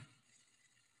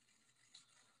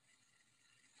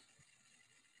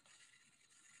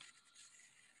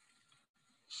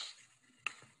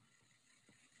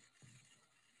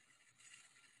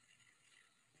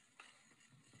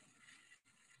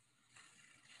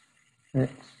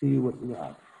 Let's see what we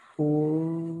got.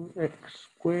 4x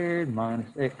squared minus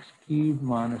x cubed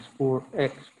minus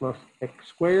 4x plus x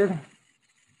squared.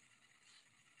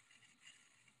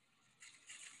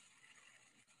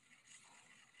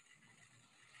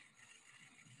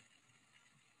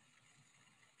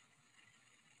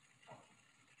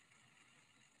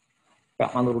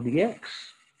 Got my little dx.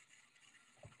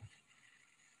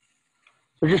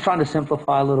 So just trying to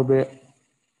simplify a little bit.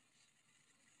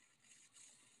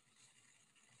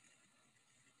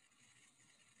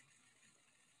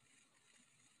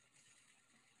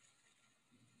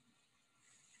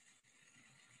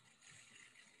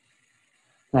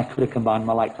 And I could have combined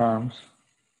my like terms,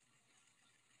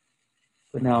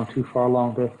 but now I'm too far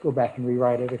along to go back and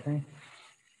rewrite everything.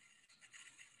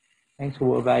 Okay, so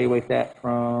we'll evaluate that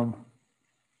from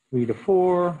 3 to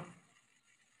 4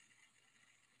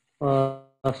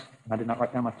 plus, I did not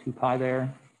write down my 2 pi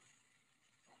there.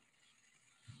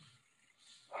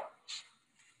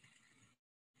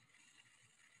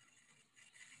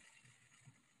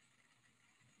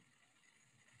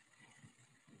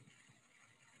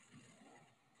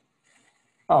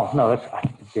 Oh, no, that's, I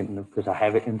didn't, because I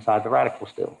have it inside the radical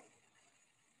still.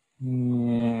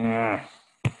 Yeah.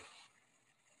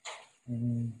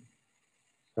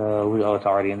 So oh, it's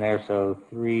already in there. So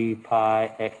 3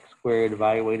 pi x squared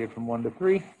evaluated from 1 to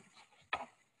 3.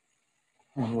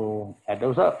 And we'll add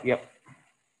those up. Yep.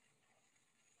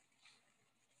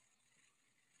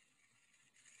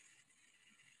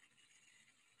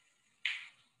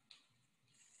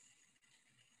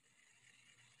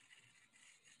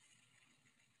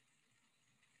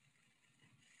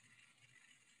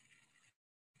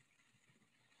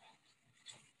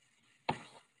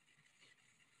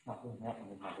 Not doing that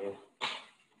one in my head.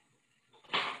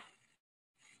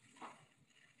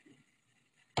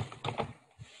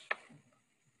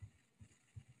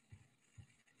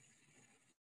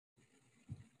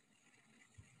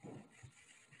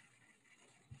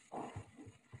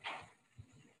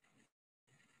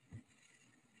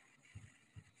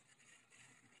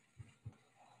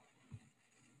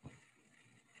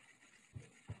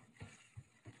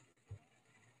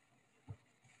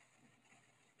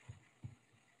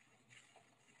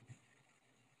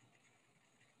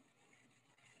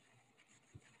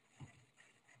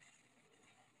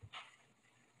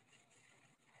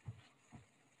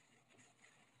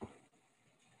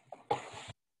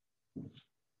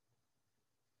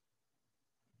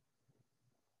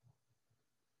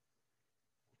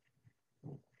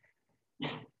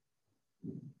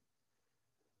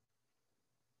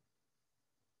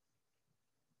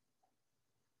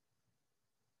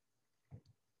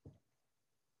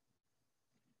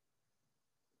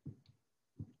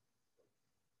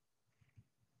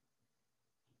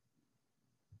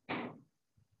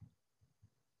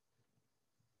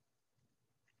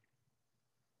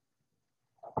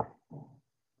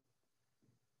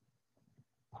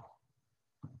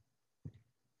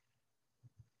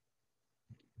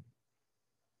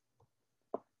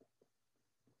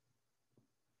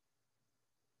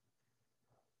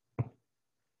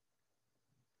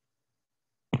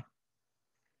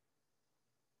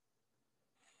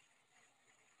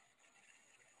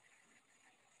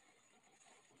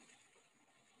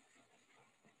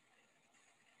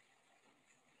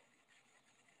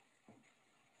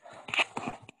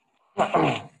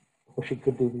 Wish you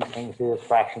could do these things as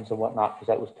fractions and whatnot, because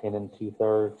that was 10 and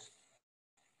 2/3.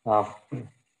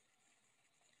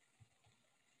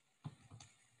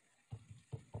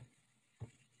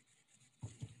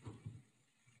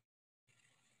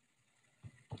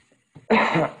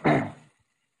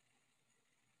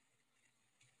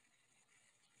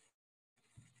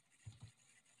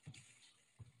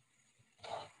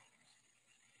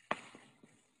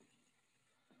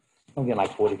 I'm getting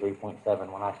like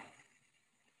 43.7 when I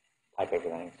type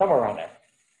everything, somewhere around there.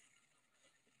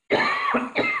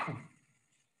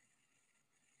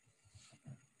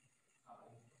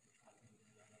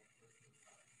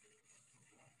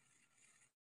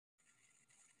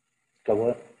 Go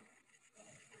what?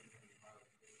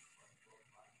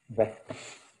 Okay.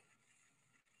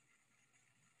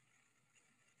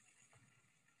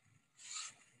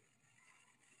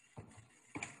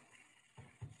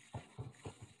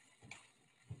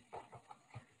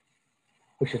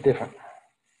 Which is different.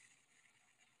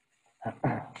 Of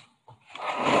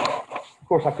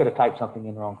course, I could have typed something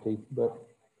in wrong too, but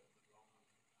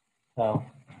so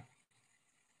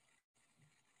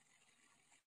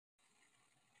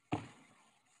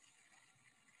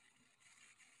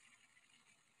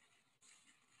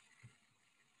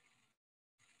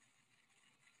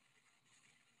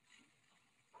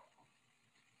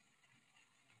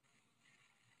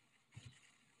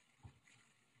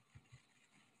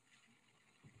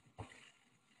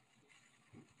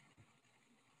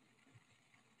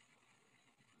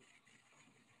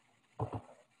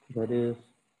that is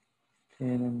 10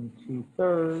 and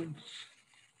 2/3.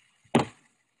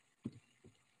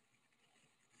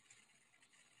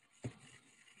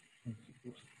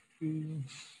 2.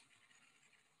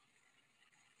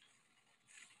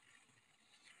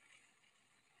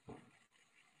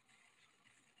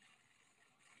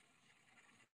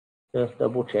 Just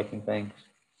double checking things.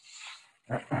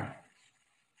 That's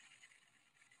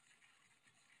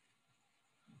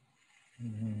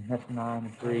 9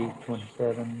 and 3,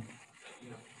 27.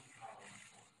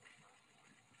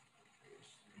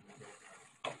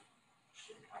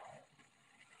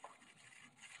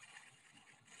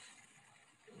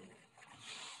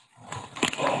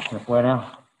 Where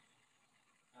now?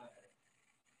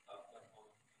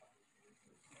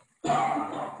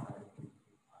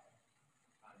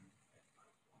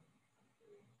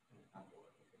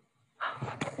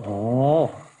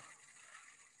 Oh,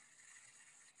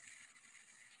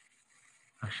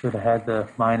 I should have had the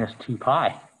minus 2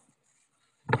 pi.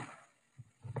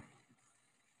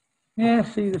 Yeah,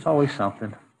 see, there's always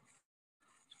something.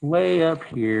 It's way up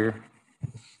here,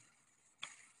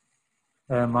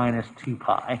 minus 2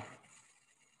 pi.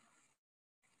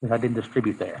 Because I didn't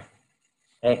distribute there.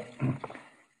 Okay,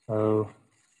 so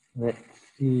let's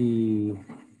see.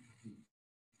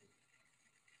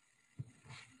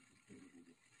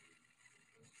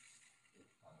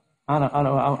 I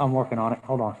know, I'm working on it.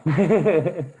 Hold on.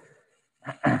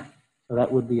 So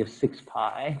that would be a 6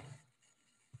 pi.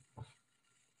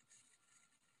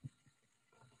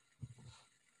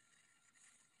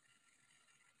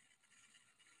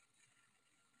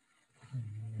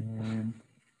 And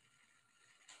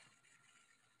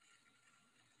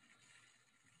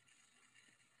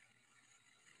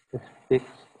just fix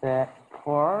that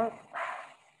part.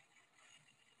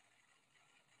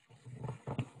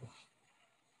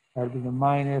 That'd be the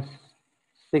minus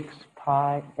 6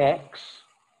 pi x.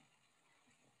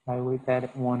 I weight that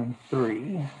at 1 and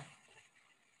 3.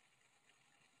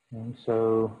 And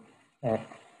so at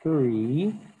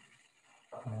 3,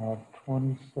 I have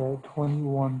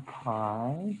 21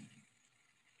 pi.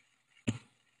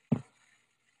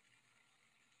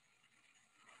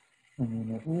 And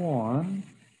then at 1,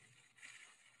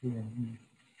 then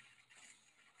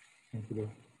negative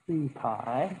 3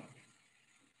 pi.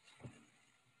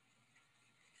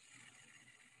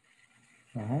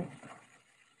 All right.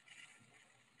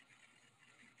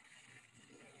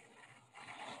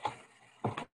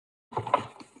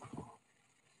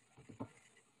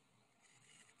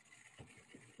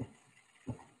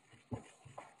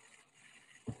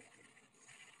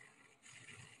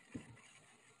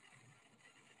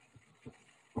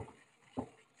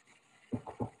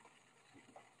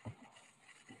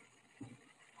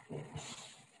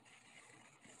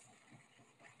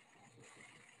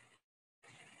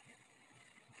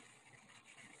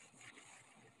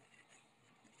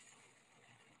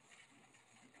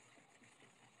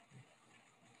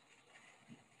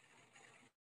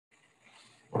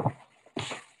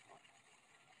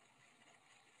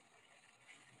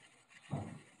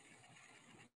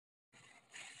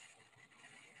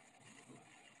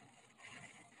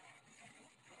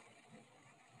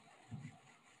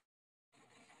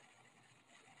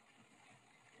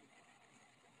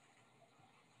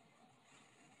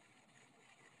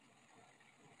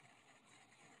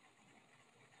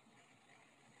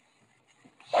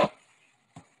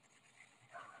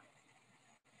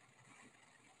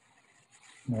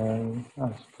 No,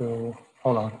 I'm still,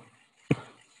 hold on.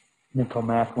 Mental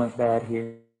math went bad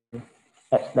here.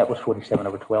 That was 47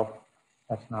 over 12.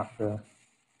 That's not the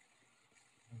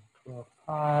 12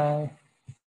 pi.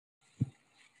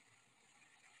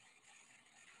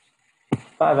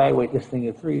 If I evaluate this thing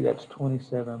at 3, that's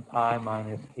 27 pi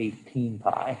minus 18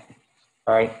 pi.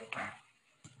 All right.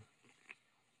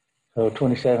 So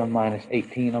 27 minus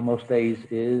 18 on most days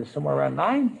is somewhere around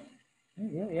 9.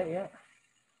 Yeah.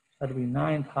 That'd be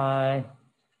 9 pi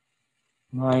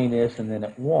minus, and then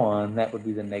at 1, that would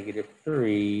be the negative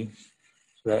 3.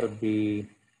 So that would be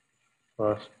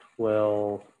plus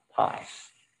 12 pi.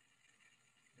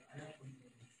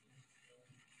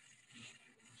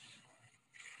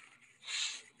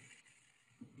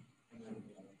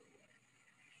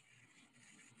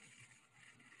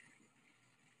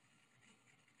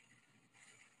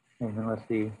 And then let's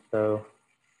see, so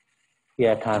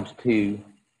yeah, times 2, because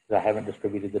I haven't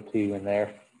distributed the 2 in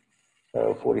there.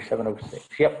 So 47 over 6,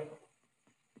 yep.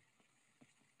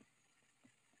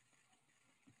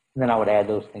 And then I would add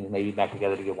those things maybe back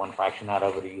together to get one fraction out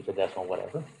of it, or use a decimal,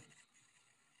 whatever.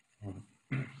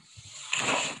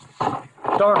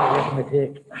 Start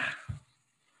arithmetic.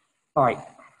 All right.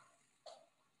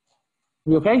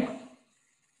 You okay?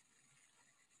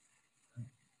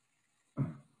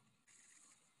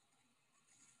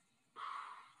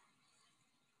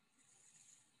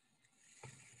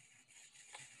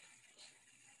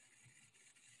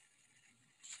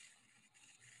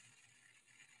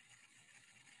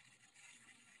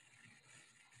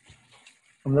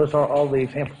 And those are all the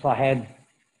examples I had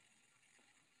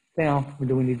down.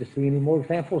 Do we need to see any more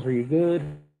examples? Are you good?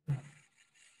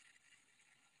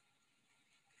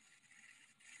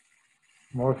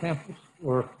 More examples?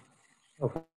 Or,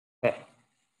 okay.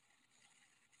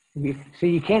 See,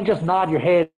 you can't just nod your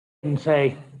head and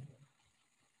say,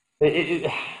 it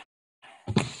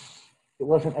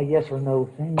wasn't a yes or no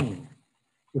thing.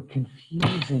 You're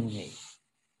confusing me.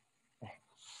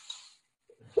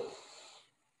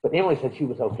 But Emily said she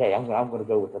was okay. I'm going to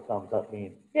go with the thumbs up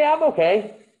being, yeah, I'm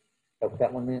okay. That's what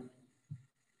that one meant?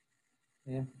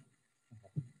 Yeah.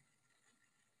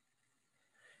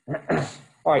 Okay.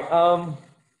 All right. All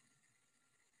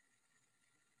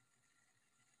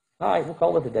right, we'll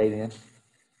call it a day then.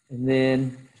 And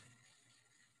then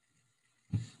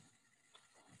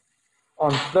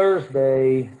on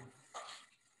Thursday,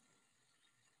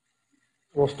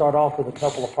 we'll start off with a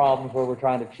couple of problems where we're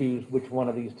trying to choose which one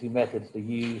of these two methods to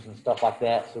use and stuff like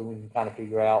that, so we can kind of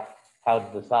figure out how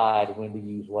to decide when to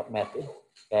use what method,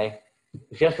 okay?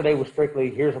 Because yesterday was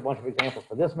strictly, here's a bunch of examples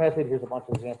for this method, here's a bunch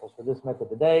of examples for this method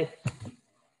today.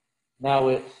 Now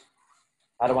it's,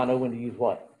 how do I know when to use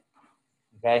what,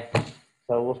 okay?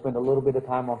 So we'll spend a little bit of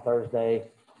time on Thursday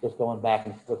just going back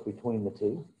and forth between the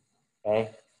two,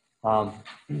 okay? All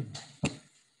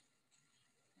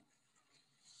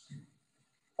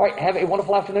right, have a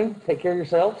wonderful afternoon. Take care of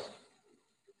yourselves.